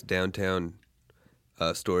creepy ass downtown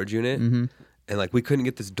storage unit, and like we couldn't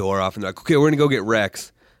get this door off. And they're like, okay, we're gonna go get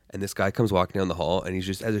Rex. And this guy comes walking down the hall, and he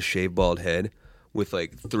just has a shaved bald head with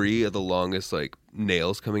like 3 of the longest like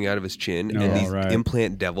nails coming out of his chin, and these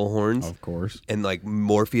implant devil horns, of course, and like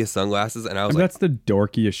Morpheus sunglasses. And I was like, that's the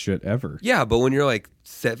dorkiest shit ever. Yeah, but when you're like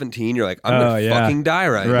 17, you're like, I'm gonna fucking die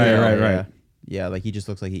right now. Right. Yeah, like he just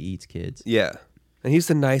looks like he eats kids. Yeah. And he's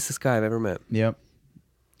the nicest guy I've ever met. Yep.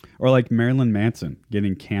 Or like Marilyn Manson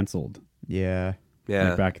getting canceled. Yeah. Yeah.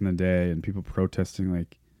 Like back in the day, and people protesting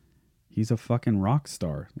like he's a fucking rock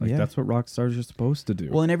star. Like that's what rock stars are supposed to do.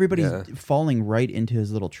 Well, and everybody's falling right into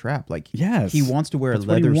his little trap. Like, yes, he wants to wear that's a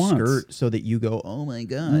leather what he skirt so that you go, "Oh my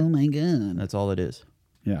god, oh my god." That's all it is.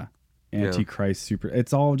 Yeah. Antichrist super.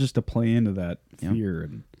 It's all just to play into that fear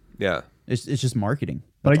and It's just marketing.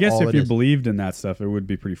 But I That's guess all if it you is. believed in that stuff, it would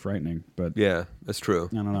be pretty frightening. But yeah, that's true.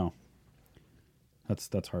 I don't know.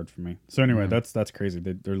 That's hard for me. So anyway, that's crazy.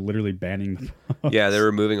 They're literally banning the books. Yeah, they're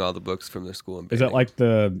removing all the books from their school. And is that like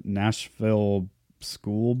the Nashville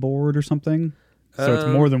School Board or something? So it's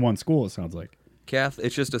more than one school. It sounds like.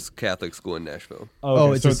 It's just a Catholic school in Nashville. Oh,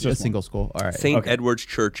 so it's just a one. single school. All right. St. Edward's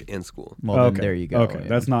Church and School. Well, then there you go. Okay,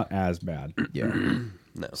 that's not as bad. Yeah.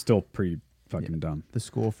 No. Still pretty fucking dumb. The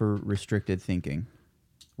School for Restricted Thinking.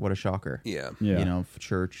 What a shocker. Yeah. You know,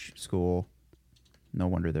 church, school. No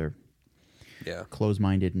wonder they're Yeah.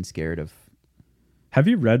 closed-minded and scared of. Have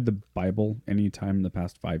you read the Bible any time in the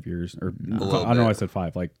past 5 years? Or I don't know why I said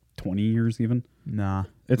 5, like 20 years even? Nah.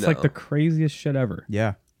 It's like the craziest shit ever.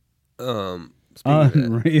 Yeah.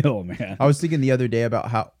 Unreal, man. I was thinking the other day about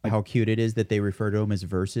how cute it is that they refer to them as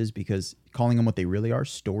verses, because calling them what they really are,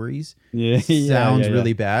 stories, sounds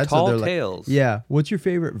really bad. Tall so they're tales. Like, yeah. What's your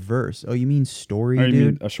favorite verse? Oh, you mean story, Oh, you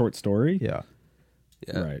dude? mean a short story? Yeah.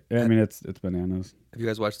 Yeah. Right. I mean, it's bananas. Have you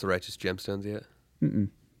guys watched The Righteous Gemstones yet?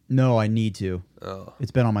 No, I need to. Oh.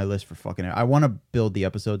 It's been on my list for fucking. I want to build the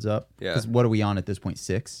episodes up. Yeah. 'Cause what are we on at this point?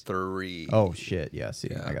 6? 3. Oh shit! Yeah. See,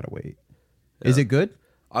 Yeah. I gotta wait. Is it good?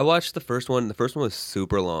 I watched the first one. The first one was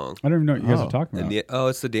super long. I don't even know what you guys are talking about. And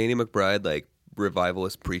it's the Danny McBride like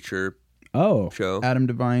revivalist preacher show. Adam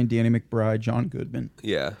Devine, Danny McBride, John Goodman.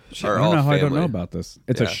 Yeah. I don't know how I don't know about this.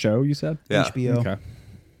 It's a show, you said? Yeah. HBO. Okay.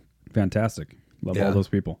 Fantastic. Love all those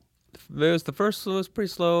people. The first one was pretty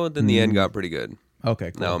slow, then the end got pretty good.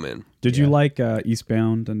 Okay, cool. Now I'm in. Did you like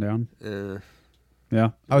Eastbound and Down?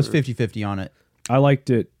 Yeah. I was 50-50 on it. I liked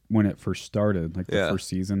it when it first started, like the first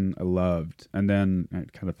season. I loved, and then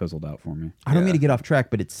it kind of fizzled out for me. I don't mean to get off track,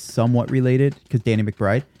 but it's somewhat related because Danny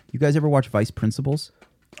McBride. You guys ever watch Vice Principals?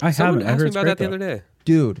 Someone haven't. I asked heard me it's about great, that the other day.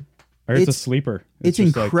 Dude, I heard it's a sleeper. It's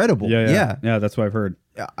just incredible. Like, Yeah. Yeah, that's what I've heard.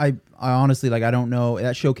 I honestly, like, I don't know.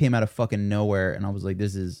 That show came out of fucking nowhere, and I was like,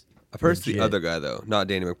 this is. I've heard it's the other guy though, not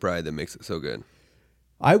Danny McBride, that makes it so good.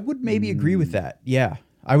 I would maybe agree with that. Yeah,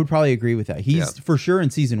 I would probably agree with that. He's for sure in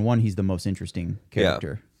season 1. He's the most interesting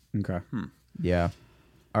character. Okay. Yeah.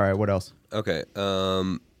 All right. What else? Okay.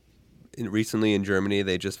 Recently in Germany,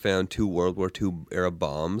 they just found 2 World War II era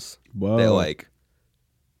bombs. Whoa. That like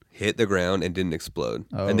hit the ground and didn't explode,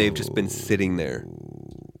 and they've just been sitting there.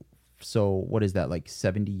 So what is that, like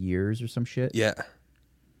 70 years or some shit? Yeah.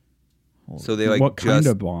 So they like what just kind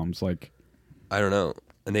of bombs? Like, I don't know,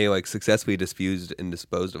 and they like successfully diffused and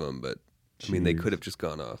disposed of them, but I mean they could have just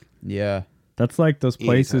gone off. Yeah. that's like those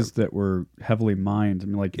places that were heavily mined. I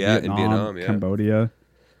mean, like in Vietnam, Vietnam, Cambodia.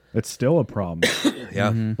 It's still a problem.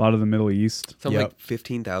 Yeah. A lot of the Middle East. Something like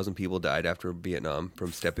 15,000 people died after Vietnam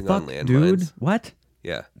from stepping Fuck, on landmines. dude. What?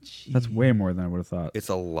 Yeah. That's way more than I would have thought. It's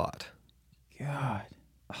a lot. God.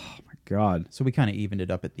 Oh my God. So we kind of evened it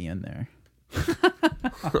up at the end there.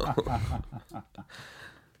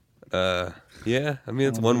 Yeah. I mean,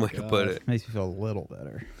 it's one way to put it. Makes me feel a little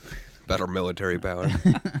better. Better military power.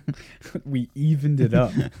 We evened it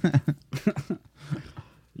up.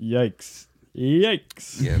 Yikes.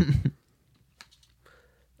 Yikes. Yeah.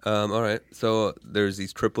 All right. So there's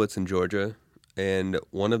these triplets in Georgia, and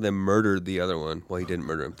one of them murdered the other one. Well, he didn't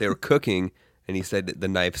murder him. They were cooking, and he said that the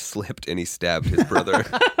knife slipped and he stabbed his brother.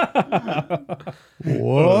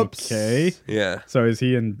 Whoops. Okay. Yeah. So is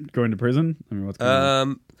he going to prison? I mean, what's going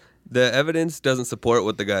on? The evidence doesn't support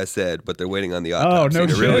what the guy said, but they're waiting on the autopsy no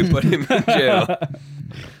to shit. really put him in jail.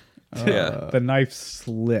 Yeah. The knife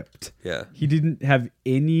slipped. Yeah. He didn't have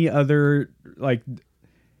any other, like,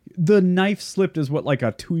 the knife slipped is what, like,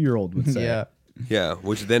 a 2-year-old would say. Yeah. Yeah.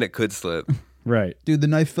 Which then it could slip. Right. Dude, the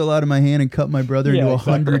knife fell out of my hand and cut my brother into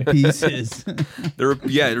 100 pieces.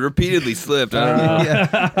 It repeatedly slipped. I don't know.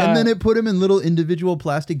 Yeah. And then it put him in little individual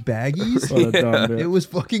plastic baggies. What a dumb bitch. It was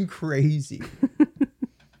fucking crazy.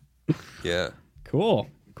 Yeah. Cool.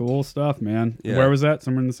 Cool stuff, man. Yeah. Where was that?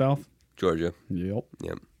 Somewhere in the South? Georgia. Yep.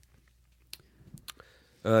 Yep.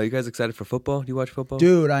 You guys excited for football? Do you watch football?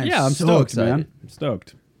 Dude, I'm I'm so stoked, excited. man. I'm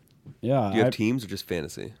stoked. Yeah. Do you have teams or just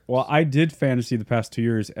fantasy? Well, I did fantasy the past 2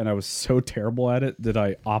 years, and I was so terrible at it that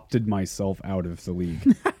I opted myself out of the league.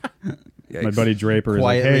 Yikes. My buddy Draper is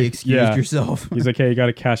like, Quietly hey, excused yourself. He's like, hey, you got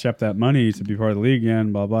to cash up that money to be part of the league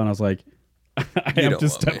again, blah, blah. And I was like, I have don't to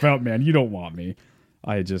want step me. out, man. You don't want me.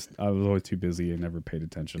 I was always too busy and never paid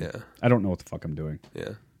attention. Yeah. I don't know what the fuck I'm doing. Yeah.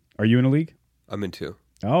 Are you in a league? I'm in 2.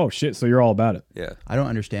 Oh, shit. So you're all about it. Yeah. I don't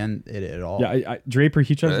understand it at all. Yeah, Draper,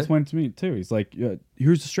 he tried to Really? explain it to me, too. He's like, yeah,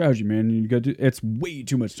 here's the strategy, man. You got to. It's way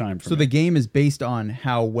too much time for So me. the game is based on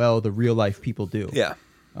how well the real life people do. Yeah.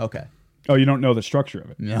 Okay. Oh, you don't know the structure of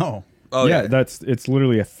it. No. Oh, yeah. It's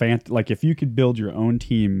literally like if you could build your own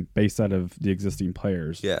team based out of the existing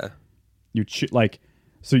players. Yeah.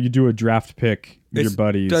 So you do a draft pick with It's your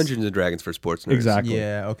buddies. Dungeons and Dragons for sports nerds. Exactly.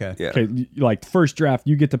 Yeah, okay. Yeah. Okay, like first draft,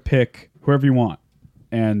 you get to pick whoever you want,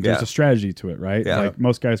 and there's Yeah. a strategy to it, right? Yeah. Like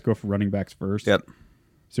most guys go for running backs first. Yep.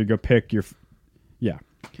 So you go pick your, yeah,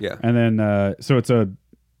 Yeah. and then so it's a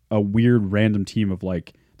weird random team of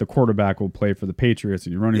like the quarterback will play for the Patriots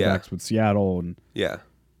and your running Yeah. backs with Seattle, and Yeah.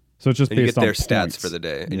 so it's just And you based get on their stats points. for the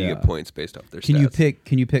day, and you Yeah. get points based off their Can stats. you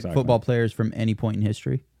pick Exactly. football players from any point in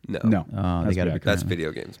history? No. No, They That's got to be bad. That's current.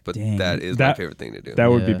 video games, but Dang. that is my That- favorite thing to do. That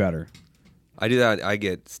would be Yeah. better. I do that. I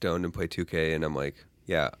get stoned and play 2K, and I'm like,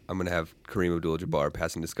 yeah, I'm going to have Kareem Abdul-Jabbar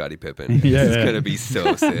passing to Scottie Pippen. Yeah, It's yeah. going to be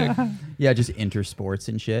so sick. Yeah, just intersports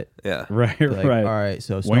and shit. Yeah. Right, Like, right. all right,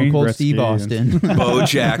 so Stone Wayne Cold Gretzky Steve Austin. Bo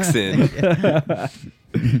Jackson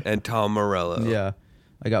and Tom Morello. Yeah.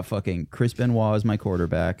 I got fucking Chris Benoit as my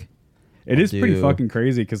quarterback. It is pretty do- fucking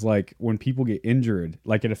crazy because like when people get injured,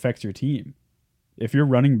 like it affects your team. If you're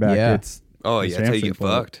running back, Yeah. it's Oh, it's yeah, that's how you hamstring get pull,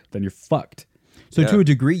 fucked. Then you're fucked. So Yeah. to a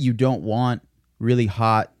degree, you don't want really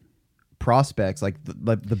hot prospects like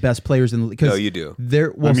the best players in the league. No, you do.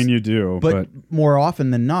 They're, well, I mean, you do, but more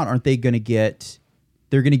often than not, aren't they going to get?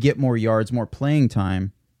 They're going to get more yards, more playing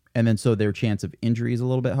time, and then so their chance of injury is a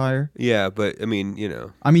little bit higher. Yeah, but I mean, you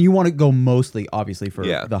know, I mean, you want to go mostly, obviously, for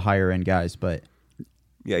Yeah. the higher end guys, but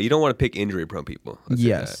yeah, you don't want to pick injury-prone people. Let's say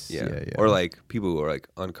Yes. that. Yeah. Yeah. Or like people who are like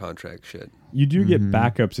on contract shit. you do get Mm-hmm.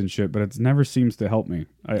 backups and shit, but it never seems to help me.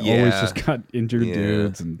 I always Yeah. just got injured Yeah.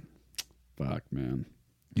 dudes and fuck, man.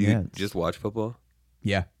 Do you Yeah, it's- just watch football?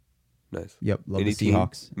 yeah, Nice. yep, love Any the team?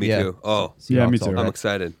 Seahawks. Me Yeah. too. Oh, Yeah, me Seahawks all too. I'm day.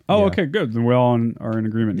 excited. Oh, Yeah. okay, good. Then we all are in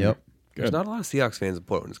agreement. here. Yep. There's Good. not a lot of Seahawks fans in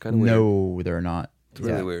Portland. It's kind of weird. No, they're not. It's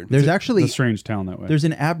really weird. There's It's actually a strange town that way. there's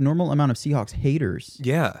an abnormal amount of Seahawks haters.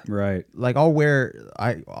 Yeah. right. Like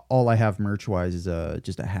all I have merch wise is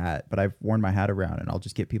just a hat, but I've worn my hat around and I'll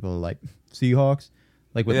just get people like Seahawks,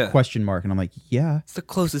 like with Yeah. a question mark, and I'm like, yeah, It's the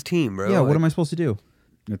closest team, bro. yeah. What Like, am I supposed to do?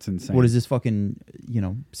 It's insane. What is this fucking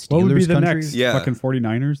Steelers What would be the country? next? Yeah. Fucking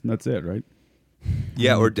 49ers, and that's it, right?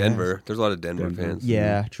 Yeah, or Denver. There's a lot of Denver Denver. fans.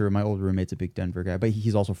 Yeah, true. My old roommate's a big Denver guy, but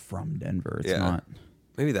he's also from Denver. It's Yeah. not.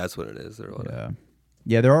 Maybe that's what it is. There are a lot of,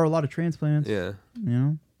 Yeah, there are a lot of transplants. yeah. You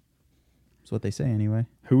know, that's what they say anyway.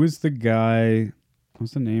 Who is the guy?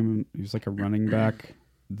 What's the name? He was like a running back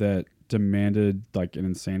that demanded like an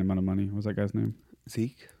insane amount of money. What was that guy's name?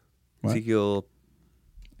 Zeke? What? Ezekiel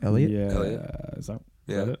Elliot, Yeah, Elliott? is that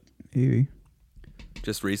Yeah. it? Maybe.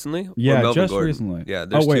 just recently? Or Yeah, Melvin just Gordon? recently. Yeah,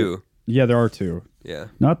 there's Oh, wait. two. Yeah, there are two. Yeah.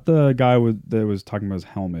 Not the guy that was talking about his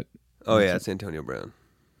helmet. Oh, yeah, it's Antonio Brown.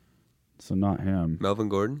 So not him. Melvin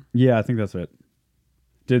Gordon? Yeah, I think that's it.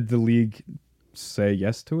 Did the league say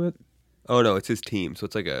yes to it? Oh, no, it's his team. So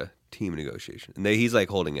it's like a team negotiation, and he's like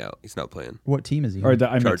holding out. He's not playing. What team is he? Or on?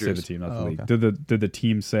 I meant to say the Chargers. team, not the Oh, league. okay. Did the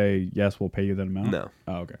team say yes, we'll pay you that amount? No.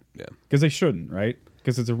 Oh, okay. Yeah. Because they shouldn't, right?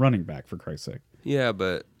 Because it's a running back, for Christ's sake. Yeah,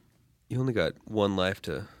 but you only got one life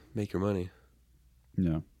to make your money.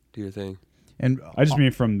 Yeah. Do your thing. And I just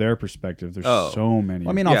mean from their perspective. There's so many.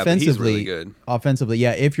 I mean, Yeah, but he's offensively, really good.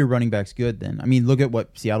 yeah. If your running back's good, then I mean, look at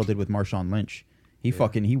what Seattle did with Marshawn Lynch.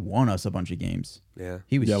 He won us a bunch of games. Yeah.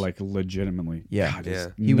 He was like legitimately. Yeah. God, Yeah.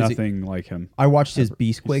 He was- nothing like him. I watched his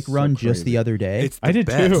Beastquake so run just crazy. the other day. It's the I did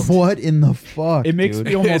best. too. What in the fuck? It makes dude?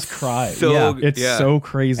 me almost It's cry. so- Yeah. It's yeah. so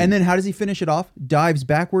crazy. And then how does he finish it off? Dives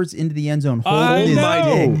backwards into the end zone. I Holding his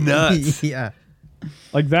know. dick. Nuts. Yeah.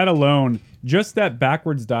 like that alone, just that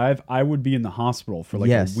backwards dive, I would be in the hospital for like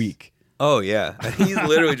Yes. a week. Oh yeah, he's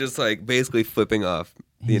literally just like basically flipping off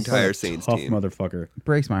the entire Saints Tough team. motherfucker.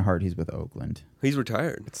 Breaks my heart. He's with Oakland. He's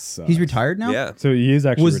retired. He's retired now. Yeah, So he is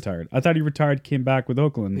actually Was- retired. I thought he retired, came back with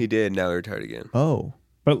Oakland. he did. Now he retired again. Oh.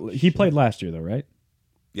 But he played last year though, right?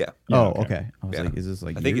 Yeah, Yeah, oh. okay. Okay. I was Yeah. like, is this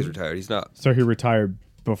like? I think he's years? retired. He's not. So he retired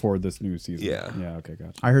before this new season. Yeah. Yeah, okay,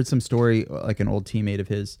 gotcha. I heard some story, like an old teammate of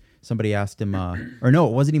his. Somebody asked him, or no,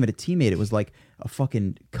 it wasn't even a teammate. It was like a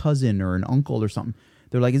fucking cousin or an uncle or something.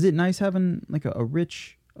 They're like, is it nice having like a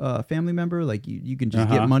rich family member? Like you can just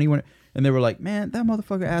get money when. And they were like, man, that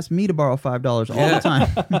motherfucker asked me to borrow $5 all the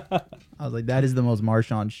time. I was like, that is the most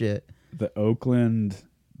Marshawn shit. The Oakland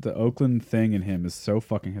thing in him is so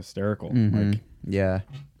fucking hysterical. Mhm. Like Yeah.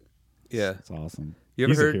 Yeah. it's awesome. You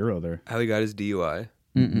ever He's heard a hero there. how he got his DUI?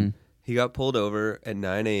 Mm-mm. He got pulled over at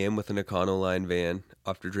 9 a.m. with an Econoline van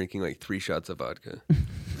after drinking like 3 shots of vodka.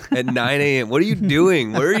 At 9 a.m. What are you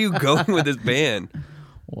doing? Where are you going with this van?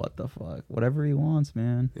 What the fuck? Whatever he wants,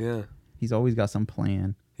 man. Yeah. He's always got some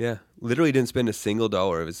plan. Yeah. Literally didn't spend a single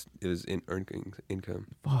dollar of his earning income.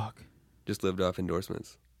 Fuck. Just lived off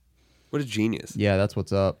endorsements. What a genius. Yeah, that's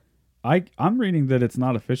what's up. I'm reading that it's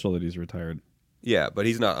not official that he's retired. Yeah, but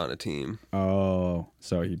he's not on a team. Oh,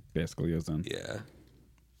 so he basically isn't. Yeah.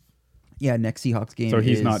 Yeah, next Seahawks game. So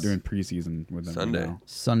he's is not doing preseason with them Sunday. now.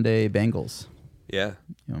 Sunday Bengals. Yeah.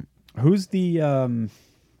 Yep. Who's the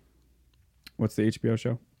what's the HBO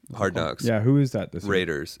show? Hard Knocks. Yeah, who is that this year?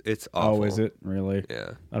 Raiders. It's awful. Oh, is it really?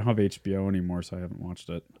 Yeah. I don't have HBO anymore, so I haven't watched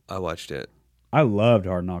it. I watched it. I loved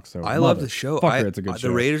Hard Knocks though. I love the show. Fucker, it's a good show.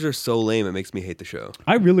 The Raiders are so lame. It makes me hate the show.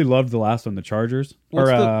 I really loved the last one, the Chargers.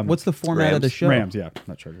 What's the format of the Rams. show? Rams? Yeah,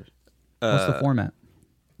 not Chargers. What's the format?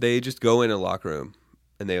 They just go in a locker room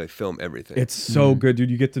and they like film everything. It's so good, dude.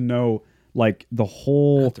 You get to know like the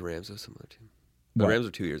whole. Not the Rams. It was some other team. The What? Rams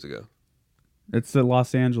were 2 years ago. It's the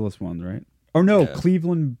Los Angeles one, right? Oh no, Yeah.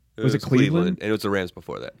 Cleveland. Was it Cleveland? And it was the Rams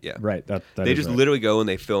before that. Yeah. Right. That They is just right. literally go and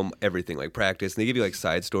they film everything, like practice, and they give you like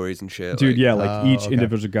side stories and shit. Dude, like, yeah, like each okay.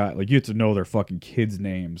 individual guy, like you have to know their fucking kids'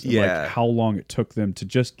 names. And Yeah. like how long it took them to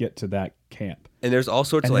just get to that camp. And there's all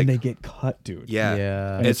sorts And of then like, they get cut, dude. yeah,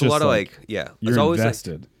 Yeah. And It's it's a lot just of like, yeah. you're It's always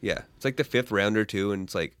invested. like, yeah. It's like the 5th rounder too, and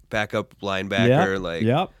it's like backup linebacker, like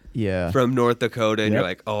Yep. Yeah. from North Dakota, and Yep. you're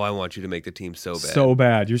like, oh, I want you to make the team so bad. So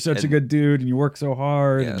bad. You're such a And- good dude and you work so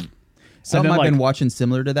hard. Yeah. And Something then, I've been like- watching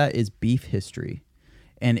similar to that is Beef History,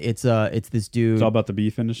 and it's this dude. it's all about the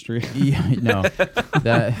beef industry. Yeah, no,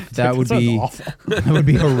 that would sounds be awful. that would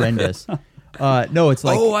be horrendous. No, it's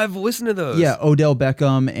like oh, I've listened to those. yeah, Odell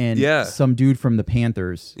Beckham and Yeah. some dude from the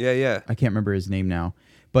Panthers. Yeah, yeah. I can't remember his name now,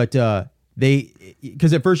 but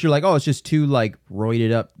because at first you're like, oh, it's just two like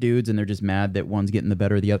roided up dudes, and they're just mad that one's getting the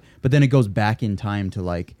better of the other. But then it goes back in time to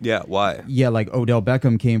like, Yeah, why? yeah, like Odell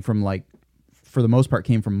Beckham came from like, for the most part,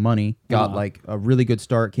 came from money, got like a really good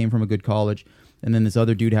start, came from a good college, and then this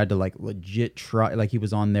other dude had to like legit try, like he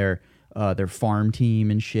was on their farm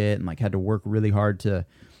team and shit, and like had to work really hard to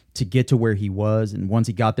get to where he was. And once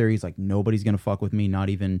he got there, he's like, nobody's gonna fuck with me, not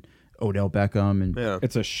even Odell Beckham. And Yeah.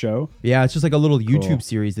 It's a show. yeah, it's just like a little YouTube Cool.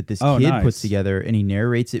 series that this Oh, kid nice. puts together, and he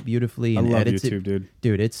narrates it beautifully I and love edits YouTube, it. dude.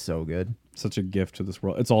 Dude, it's so good. Such a gift to this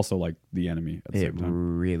world. It's also like the enemy at the It same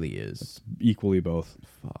time. really is. Equally both.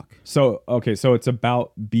 Fuck. So, okay, so it's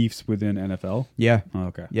about beefs within NFL? Yeah. Oh,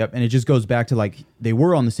 okay. Yep. And it just goes back to like they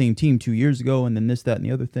were on the same team 2 years ago, and then this, that, and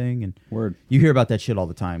the other thing. And Word. you hear about that shit all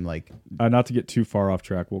the time. Like, Not to get too far off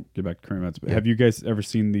track, we'll get back to current events, but have you guys ever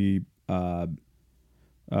seen the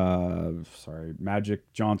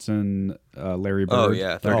Magic Johnson, Larry Bird? Oh,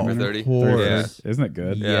 yeah, 30 for documentary? 30. of course. Yeah. Isn't it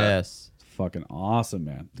good? Yes. Fucking awesome,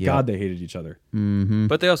 man. Yeah. God, they hated each other. Mm-hmm.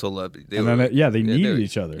 But they also loved it. They And were, then they they needed were-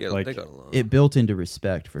 each other. Yeah, Like, they got along. It built into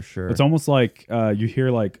respect for sure. it's almost like you hear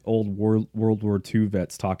like old World War II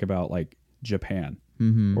vets talk about like Japan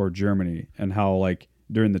or Germany and how like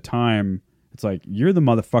during the time it's like, you're the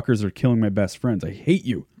motherfuckers that are killing my best friends. I hate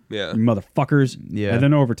you. Yeah. You motherfuckers. Yeah. And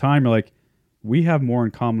then over time you're like, we have more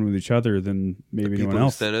in common with each other than maybe People anyone who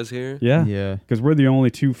else. sent us here. Yeah. Yeah. Because we're the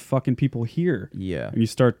only two fucking people here. Yeah. And you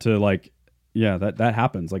start to like, yeah, that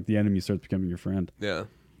happens. Like the enemy starts becoming your friend. Yeah.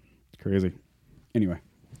 It's crazy. Anyway,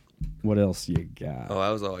 what else you got? Oh, that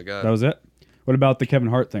was all I got. That was it? What about the Kevin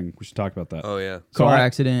Hart thing? We should talk about that. Oh yeah. So Car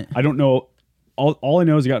accident. I don't know. All I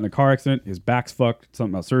know is he got in a car accident. His back's fucked.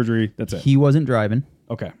 Something about surgery. That's it. He wasn't driving.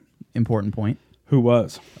 Okay. Important point. Who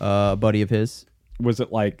was? A buddy of his. Was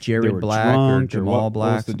it like Jared they were Black or drunk Jamal what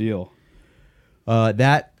Black? was the deal?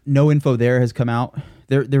 That no info there has come out.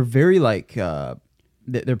 They're very like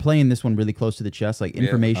they're playing this one really close to the chest. Like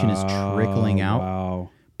information is trickling out. Wow.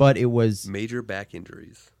 But it was Major back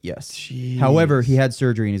injuries. yes. Jeez. However, he had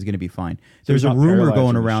surgery and is going to be fine. There's he's a not rumor paralyzed going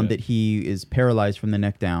from the around shit. that he is paralyzed from the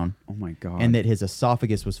neck down, Oh my god. and that his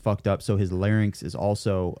esophagus was fucked up, so his larynx is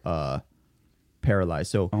also paralyzed.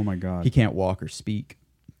 So oh my god. he can't walk or speak.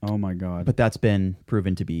 Oh my god. But that's been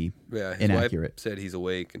proven to be Yeah. His inaccurate. wife said he's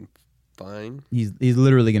awake and fine. He's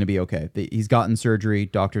literally going to be okay. He's gotten surgery.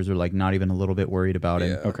 Doctors are like not even a little bit worried about him.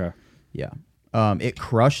 Yeah. okay. Yeah. It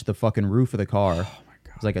crushed the fucking roof of the car. Oh my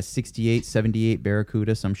god. It's like a 68, 78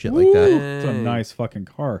 Barracuda, some shit like that. It's a nice fucking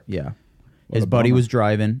car. Yeah. What His a buddy bummer. was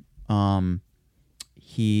driving.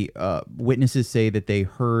 He witnesses say that they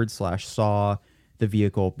heard / saw the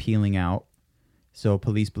vehicle peeling out. So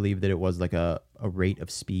police believe that it was like a rate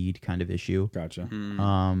of speed kind of issue. Gotcha.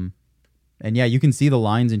 And yeah, you can see the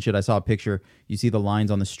lines and shit. I saw a picture. You see the lines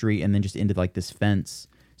on the street and then just into like this fence.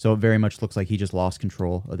 So it very much looks like he just lost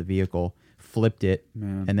control of the vehicle, flipped it,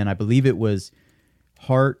 Man. and then I believe it was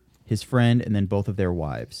Hart, his friend, and then both of their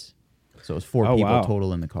wives. So it was 4 Oh, people wow.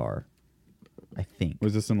 total in the car. I think.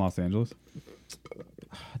 Was this in Los Angeles?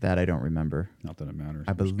 That I don't remember. Not that it matters.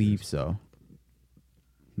 I I'm just believe curious. so.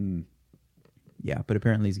 Hmm. Yeah, but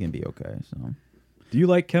apparently he's gonna be okay. So Do you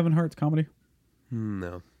like Kevin Hart's comedy?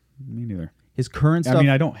 No. Me neither. his current stuff. I mean,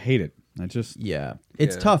 I don't hate it. I just yeah,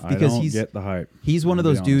 it's Yeah. tough because I don't he's get the hype. he's one of to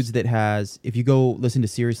be those dudes honest. that has. If you go listen to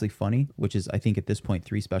Seriously Funny, which is I think at this point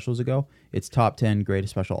 3 specials ago, it's top 10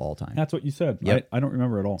 greatest special all time. That's what you said. Yep. I don't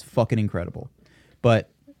remember at all. It's fucking incredible.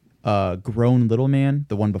 But Grown Little Man,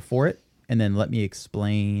 the one before it, and then Let Me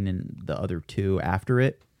Explain and the other 2 after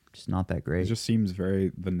it, just not that It great. just seems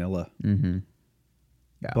very vanilla. Mm-hmm.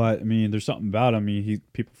 Yeah. But I mean, there's something about him. I mean,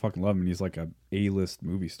 people fucking love him. And he's like a A-list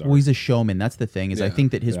movie star. Well, he's a showman. That's the thing. Is I Yeah.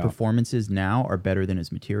 think that his Yeah. performances now are better than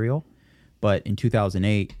his material, but in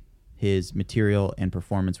 2008, his material and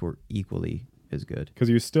performance were equally as good. Because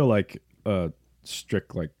he was still like a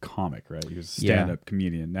strict like comic, right? He was a Yeah. stand-up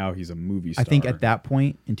comedian. Now he's a movie star. I think at that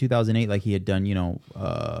point in 2008, like he had done,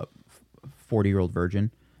 40-Year-Old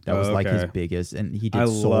Virgin. That was like his Okay. biggest, and he did I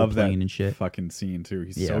Soul love that Plane and shit. fucking scene too.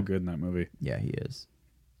 He's Yeah. so good in that movie. Yeah, he is.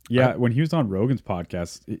 Yeah, when he was on Rogan's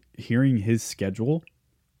podcast, hearing his schedule,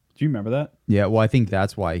 do you remember that? Yeah, well, I think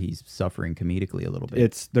that's why he's suffering comedically a little bit.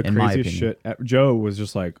 It's the in my craziest opinion. shit. Joe was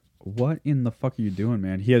just like, "What in the fuck are you doing,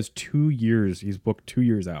 man?" He has 2 years. He's booked 2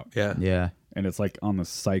 years out, Yeah. Yeah, and it's like on the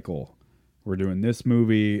cycle. We're doing this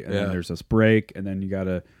movie, and Yeah. then there's this break, and then you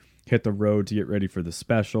gotta hit the road to get ready for the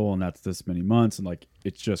special, and that's this many months, and like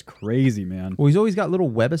it's just crazy, man. well, he's always got little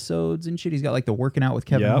webisodes and shit. He's got like the Working Out with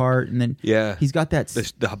Kevin Yep. Hart, and then Yeah. he's got that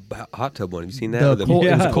The hot tub one. Have you seen that? the cold, it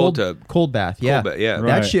it was was a a cold, cold tub. cold bath. Yeah, bath, yeah. That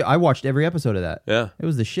Right. shit. I watched every episode of that. Yeah. It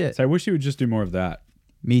was the shit. So I wish he would just do more of that.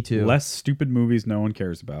 Me too. Less stupid movies no one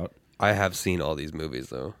cares about. I have seen all these movies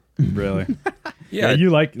though. Really? Yeah. You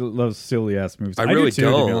like those silly ass movies. I do really too, to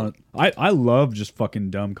be don't. honest. I love just fucking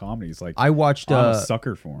dumb comedies. Like I watched. I'm a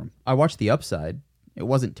sucker for them. I watched The Upside. It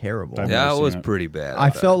wasn't terrible. I've Yeah, never it seen was it. pretty bad. I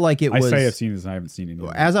felt like it I was. say I've seen this and I haven't seen it.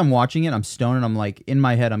 Either. As I'm watching it, I'm stoned and I'm like, in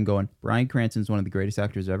my head, I'm going, Bryan Cranston's one of the greatest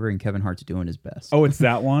actors ever, and Kevin Hart's doing his best. Oh, it's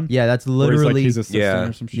that one. yeah, that's Where he's like literally. his assistant Yeah.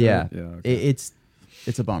 or some shit. yeah, Okay. it's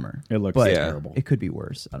a bummer. It looks but terrible. It could be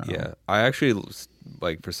worse. I don't know. Yeah, I actually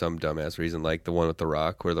like for some dumbass reason like the one with the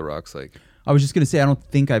Rock, where the Rock's like, I was just gonna say, I don't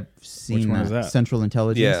think I've seen one is that? Central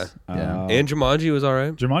Intelligence. Yeah. Oh. and Jumanji was all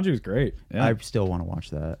right. Jumanji was great. Yeah, I still want to watch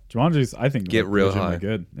that. Jumanji's I think Get like, real legitimately high.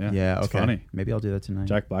 good. Yeah, Yeah, it's okay. funny. Maybe I'll do that tonight.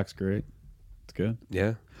 Jack Black's great. It's good.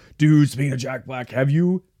 Yeah, Dude, speaking of Jack Black, have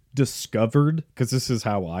you discovered? Because this is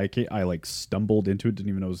how I like stumbled into it. Didn't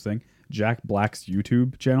even know it was a thing. Jack Black's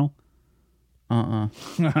YouTube channel.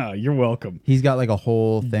 You're welcome. He's got like a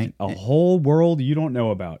whole thing, A whole world you don't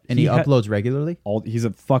know about. and he ha- uploads regularly. He's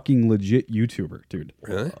a fucking legit YouTuber, dude.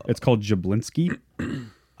 really? It's called Jablinski,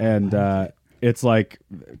 and it's like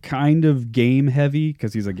kind of game heavy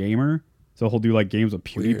because he's a gamer. So he'll do like games with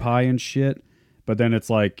PewDiePie and shit. But then it's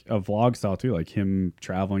like a vlog style too, like him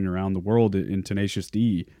traveling around the world in Tenacious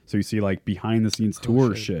D. So you see like behind the scenes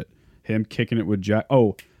tour shit. Him kicking it with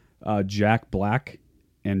Jack Black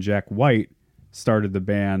and Jack White started the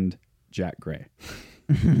band Jack Gray.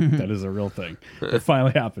 That is a real thing. It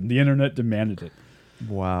finally happened. The internet demanded it.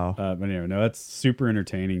 Wow. But anyway, no, that's super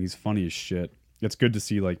entertaining. He's funny as shit. It's good to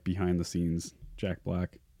see like behind the scenes Jack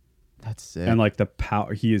Black. That's sick. And like the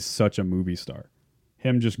power, he is such a movie star.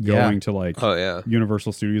 Him just going to like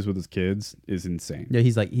Universal Studios with his kids is insane. Yeah,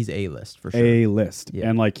 he's A-list for sure. A-list. Yeah.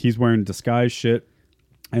 And like he's wearing disguise shit,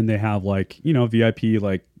 and they have like, you know, VIP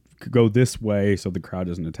like go this way so the crowd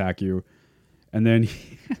doesn't attack you. And then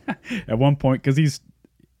at one point, because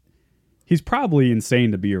he's probably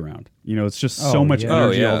insane to be around. You know, it's just so much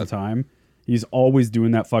energy all the time. He's always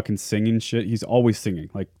doing that fucking singing shit. He's always singing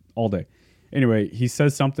like all day. Anyway, he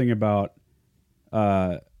says something about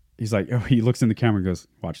he's like, he looks in the camera and goes,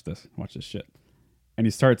 watch this shit. And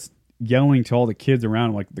he starts yelling to all the kids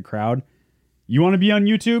around, like the crowd, you want to be on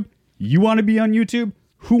YouTube? You want to be on YouTube?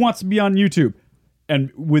 Who wants to be on YouTube?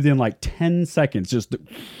 And within like 10 seconds,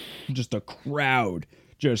 just a crowd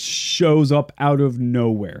just shows up out of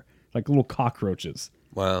nowhere, like little cockroaches.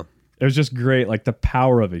 Wow. It was just great, like the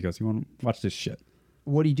power of it. He goes, you want to watch this shit?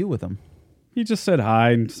 What do you do with them? He just said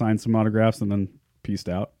hi and signed some autographs and then peaced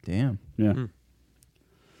out. Damn. Yeah.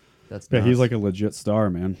 That's Yeah, nuts. he's like a legit star,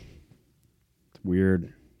 man. It's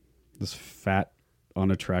weird. This fat,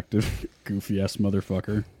 unattractive, goofy-ass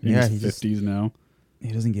motherfucker in Yeah, his 50s now.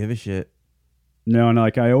 He doesn't give a shit. No, and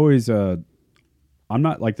like I always, I'm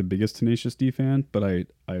not like the biggest Tenacious D fan, but I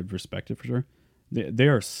respect it for sure. They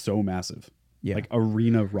are so massive. Yeah. Like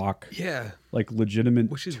arena rock. Yeah. like legitimate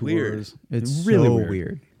Which is tours. weird. It's really so weird.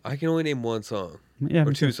 weird. I can only name one song. Yeah, Or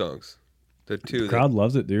me two too. songs. The two. The crowd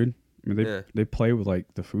loves it, dude. I mean, Yeah. they play with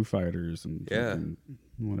like the Foo Fighters and Yeah. fucking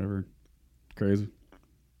whatever. Crazy.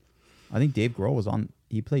 I think Dave Grohl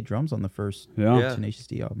he played drums on the first Yeah. Tenacious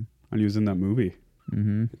D album. And he was in that movie.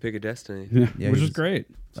 Mm-hmm. The Pick of Destiny. Yeah, Yeah, which he is was- great.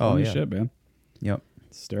 It's Oh, funny yeah. shit, man. Yep.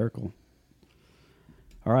 Hysterical.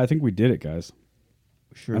 All right, I think we did it, guys.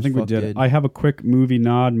 Sure. I as think we fuck did it. I have a quick movie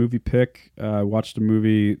pick. I watched a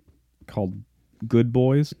movie called Good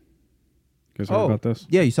Boys. You guys heard about this?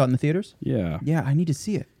 Yeah, you saw it in the theaters? Yeah. Yeah, I need to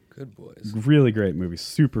see it. Good boys. Really great movie.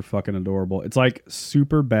 Super fucking adorable. It's like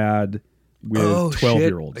super bad with Oh,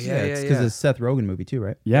 12-year-olds. shit. Yeah, Yeah, it's yeah, because yeah. it's a Seth Rogen movie too,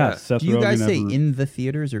 right? Yeah, Yeah. Seth Do you guys Rogen say ever- in the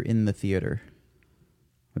theaters or in the theater?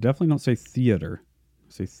 I definitely don't say theater.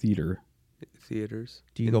 I say theater. Theaters.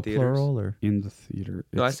 Do you In go theaters? plural or? In the theater.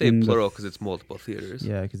 No, I It's say in the- plural because it's multiple theaters.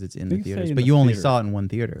 Yeah, because it's in I the think say theaters. in But the you only theater. saw it in one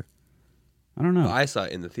theater. I don't know. I saw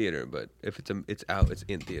it in the theater, but if it's out, it's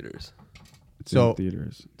in theaters. It's So- in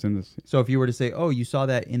theaters. It's in the. So if you were to say, "Oh, you saw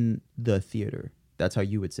that in the theater," that's how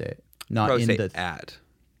you would say it, not Probably in say the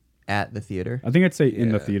at the theater. I think I'd say in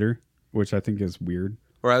the Yeah. theater, which I think is weird.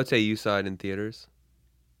 Or I would say you saw it in theaters.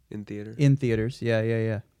 In theater. In theaters.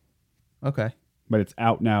 Yeah. Okay. But it's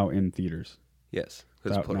out now in theaters. Yes. It's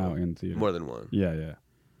Because out plural. now in theaters. More than one. Yeah.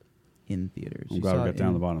 In theaters. I'm You glad saw we it got down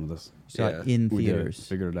in- to the bottom of this. You saw Yeah. it in We did it. theaters.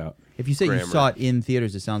 Figured it out. If you say you Grammar. saw it in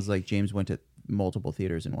theaters, it sounds like James went to multiple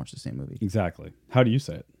theaters and watched the same movie. Exactly. How do you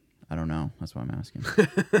say it? I don't know. That's why I'm asking.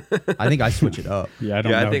 I think I switch it up. Yeah, I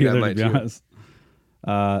don't Yeah, I know think I either, might to be too. honest.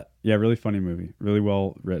 Yeah, really funny movie. Really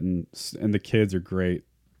well written. And the kids are great.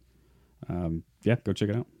 Yeah, go check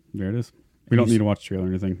it out. There it is. We don't need to watch the trailer or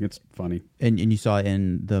anything. It's funny. And you saw it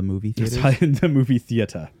in the movie It's theaters? in the movie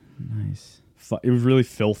theater. Nice. It was really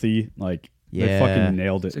filthy. Like, they Yeah. fucking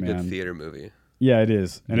nailed it, It's a man. good theater movie. Yeah, it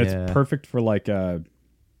is, and Yeah. it's perfect for like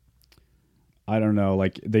I don't know,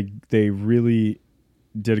 like they really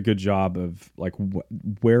did a good job of like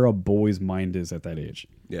where a boy's mind is at that age.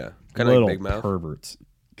 Yeah. Kind of Little like Big Mouth. perverts.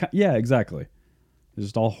 Yeah, exactly. It's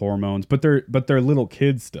just all hormones, but they're little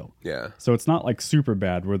kids still, Yeah. so it's not like super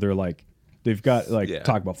bad where they're like they've got like Yeah.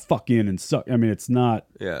 talk about fucking and suck. I mean, it's not.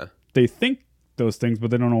 Yeah. They think those things, but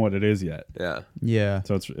they don't know what it is yet. Yeah. Yeah.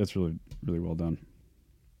 So it's really really well done.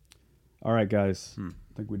 All right, guys, I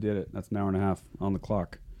think we did it. That's an hour and a half on the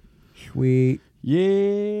clock. Sweet.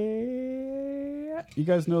 Yeah, you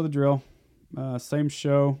guys know the drill. Same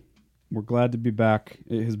show. We're glad to be back.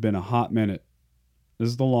 It has been a hot minute. This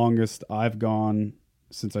is the longest I've gone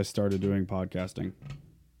since I started doing podcasting.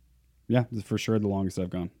 Yeah, this is for sure the longest I've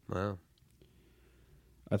gone. Wow.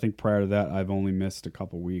 I think prior to that, I've only missed a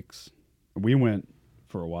couple weeks. We went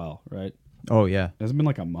for a while, right? Oh, yeah. Has it been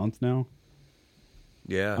like a month now?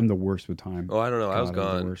 Yeah. I'm the worst with time. Oh, I don't know. I was God,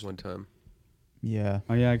 I'm the gone worst. one time. Yeah.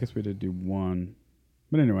 Oh, yeah, I guess we did do one.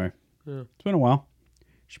 But anyway, Yeah. it's been a while.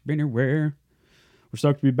 It's been a while. We're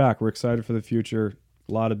stoked to be back. We're excited for the future.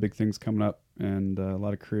 A lot of big things coming up and a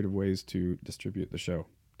lot of creative ways to distribute the show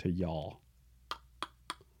to y'all.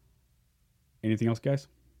 Anything else, guys?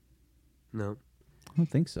 No. I don't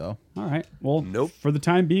think so. All right. Well, Nope. For the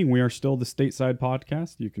time being, we are still the Stateside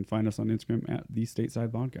Podcast. You can find us on Instagram at the Stateside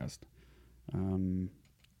Podcast.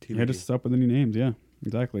 Hit us up with any names. Yeah,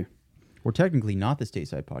 exactly. We're technically not the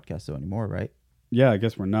Stateside Podcast though anymore, right? Yeah, I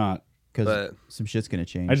guess we're not. Because some shit's gonna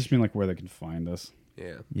change. I just mean like where they can find us.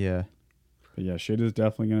 Yeah. Yeah. But yeah, shit is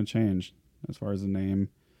definitely going to change as far as the name.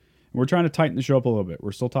 We're trying to tighten the show up a little bit.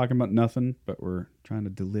 We're still talking about nothing, but we're trying to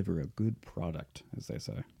deliver a good product, as they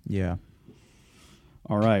say. Yeah.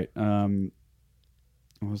 All right. What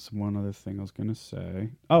was one other thing I was going to say?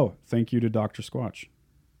 Oh, thank you to Dr. Squatch.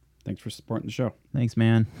 Thanks for supporting the show. Thanks,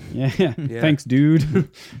 man. Yeah. Thanks, dude.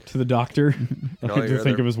 To the doctor. I And all like your to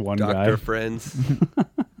think other of as one doctor guy. friends.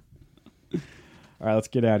 All right, let's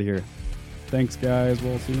get out of here. Thanks, guys.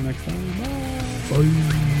 We'll see you next time.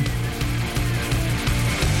 Bye.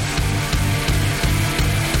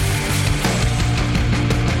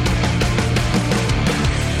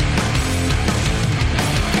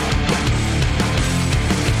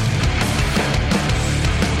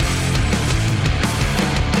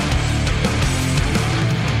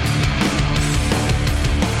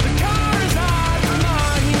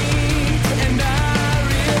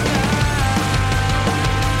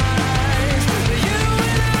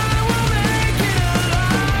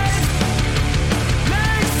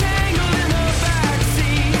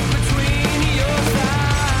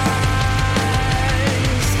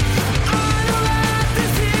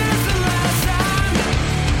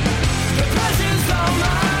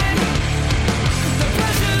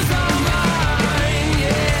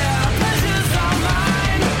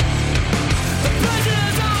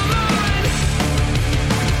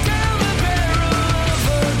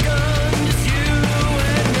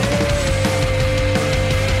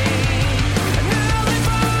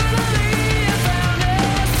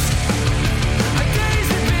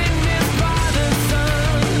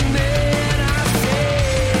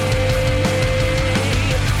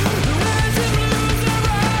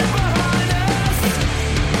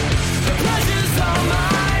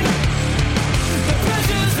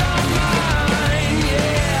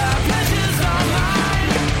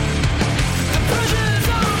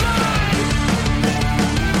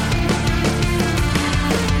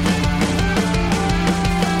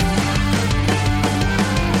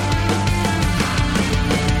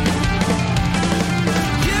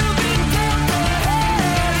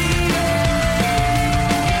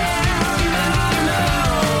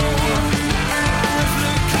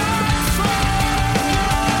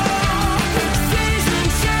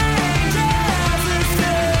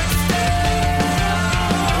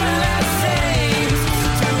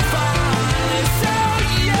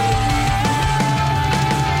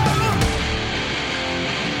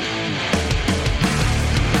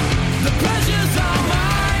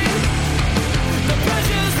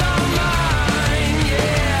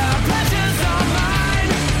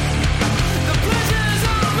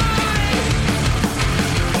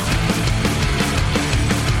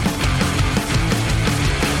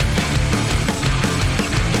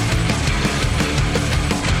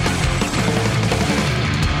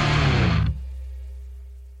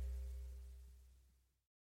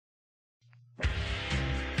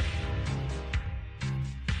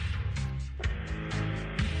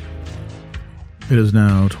 It is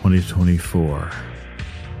now 2024,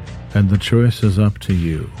 and the choice is up to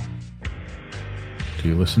you. Do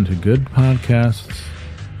you listen to good podcasts,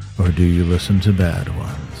 or do you listen to bad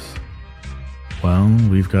ones? Well,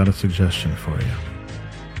 we've got a suggestion for you.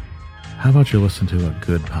 How about you listen to a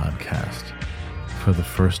good podcast for the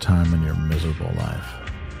first time in your miserable life?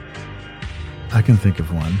 I can think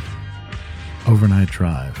of one. Overnight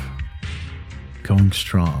Drive. Going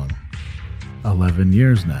strong. 11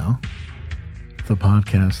 years now. The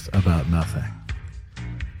podcast about nothing.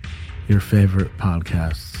 Your favorite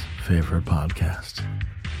podcast's favorite podcast.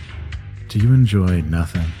 Do you enjoy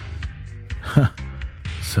nothing?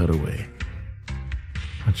 So do we. Why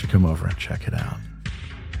don't you come over and check it out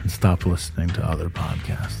and stop listening to other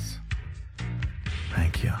podcasts?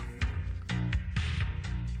 Thank you.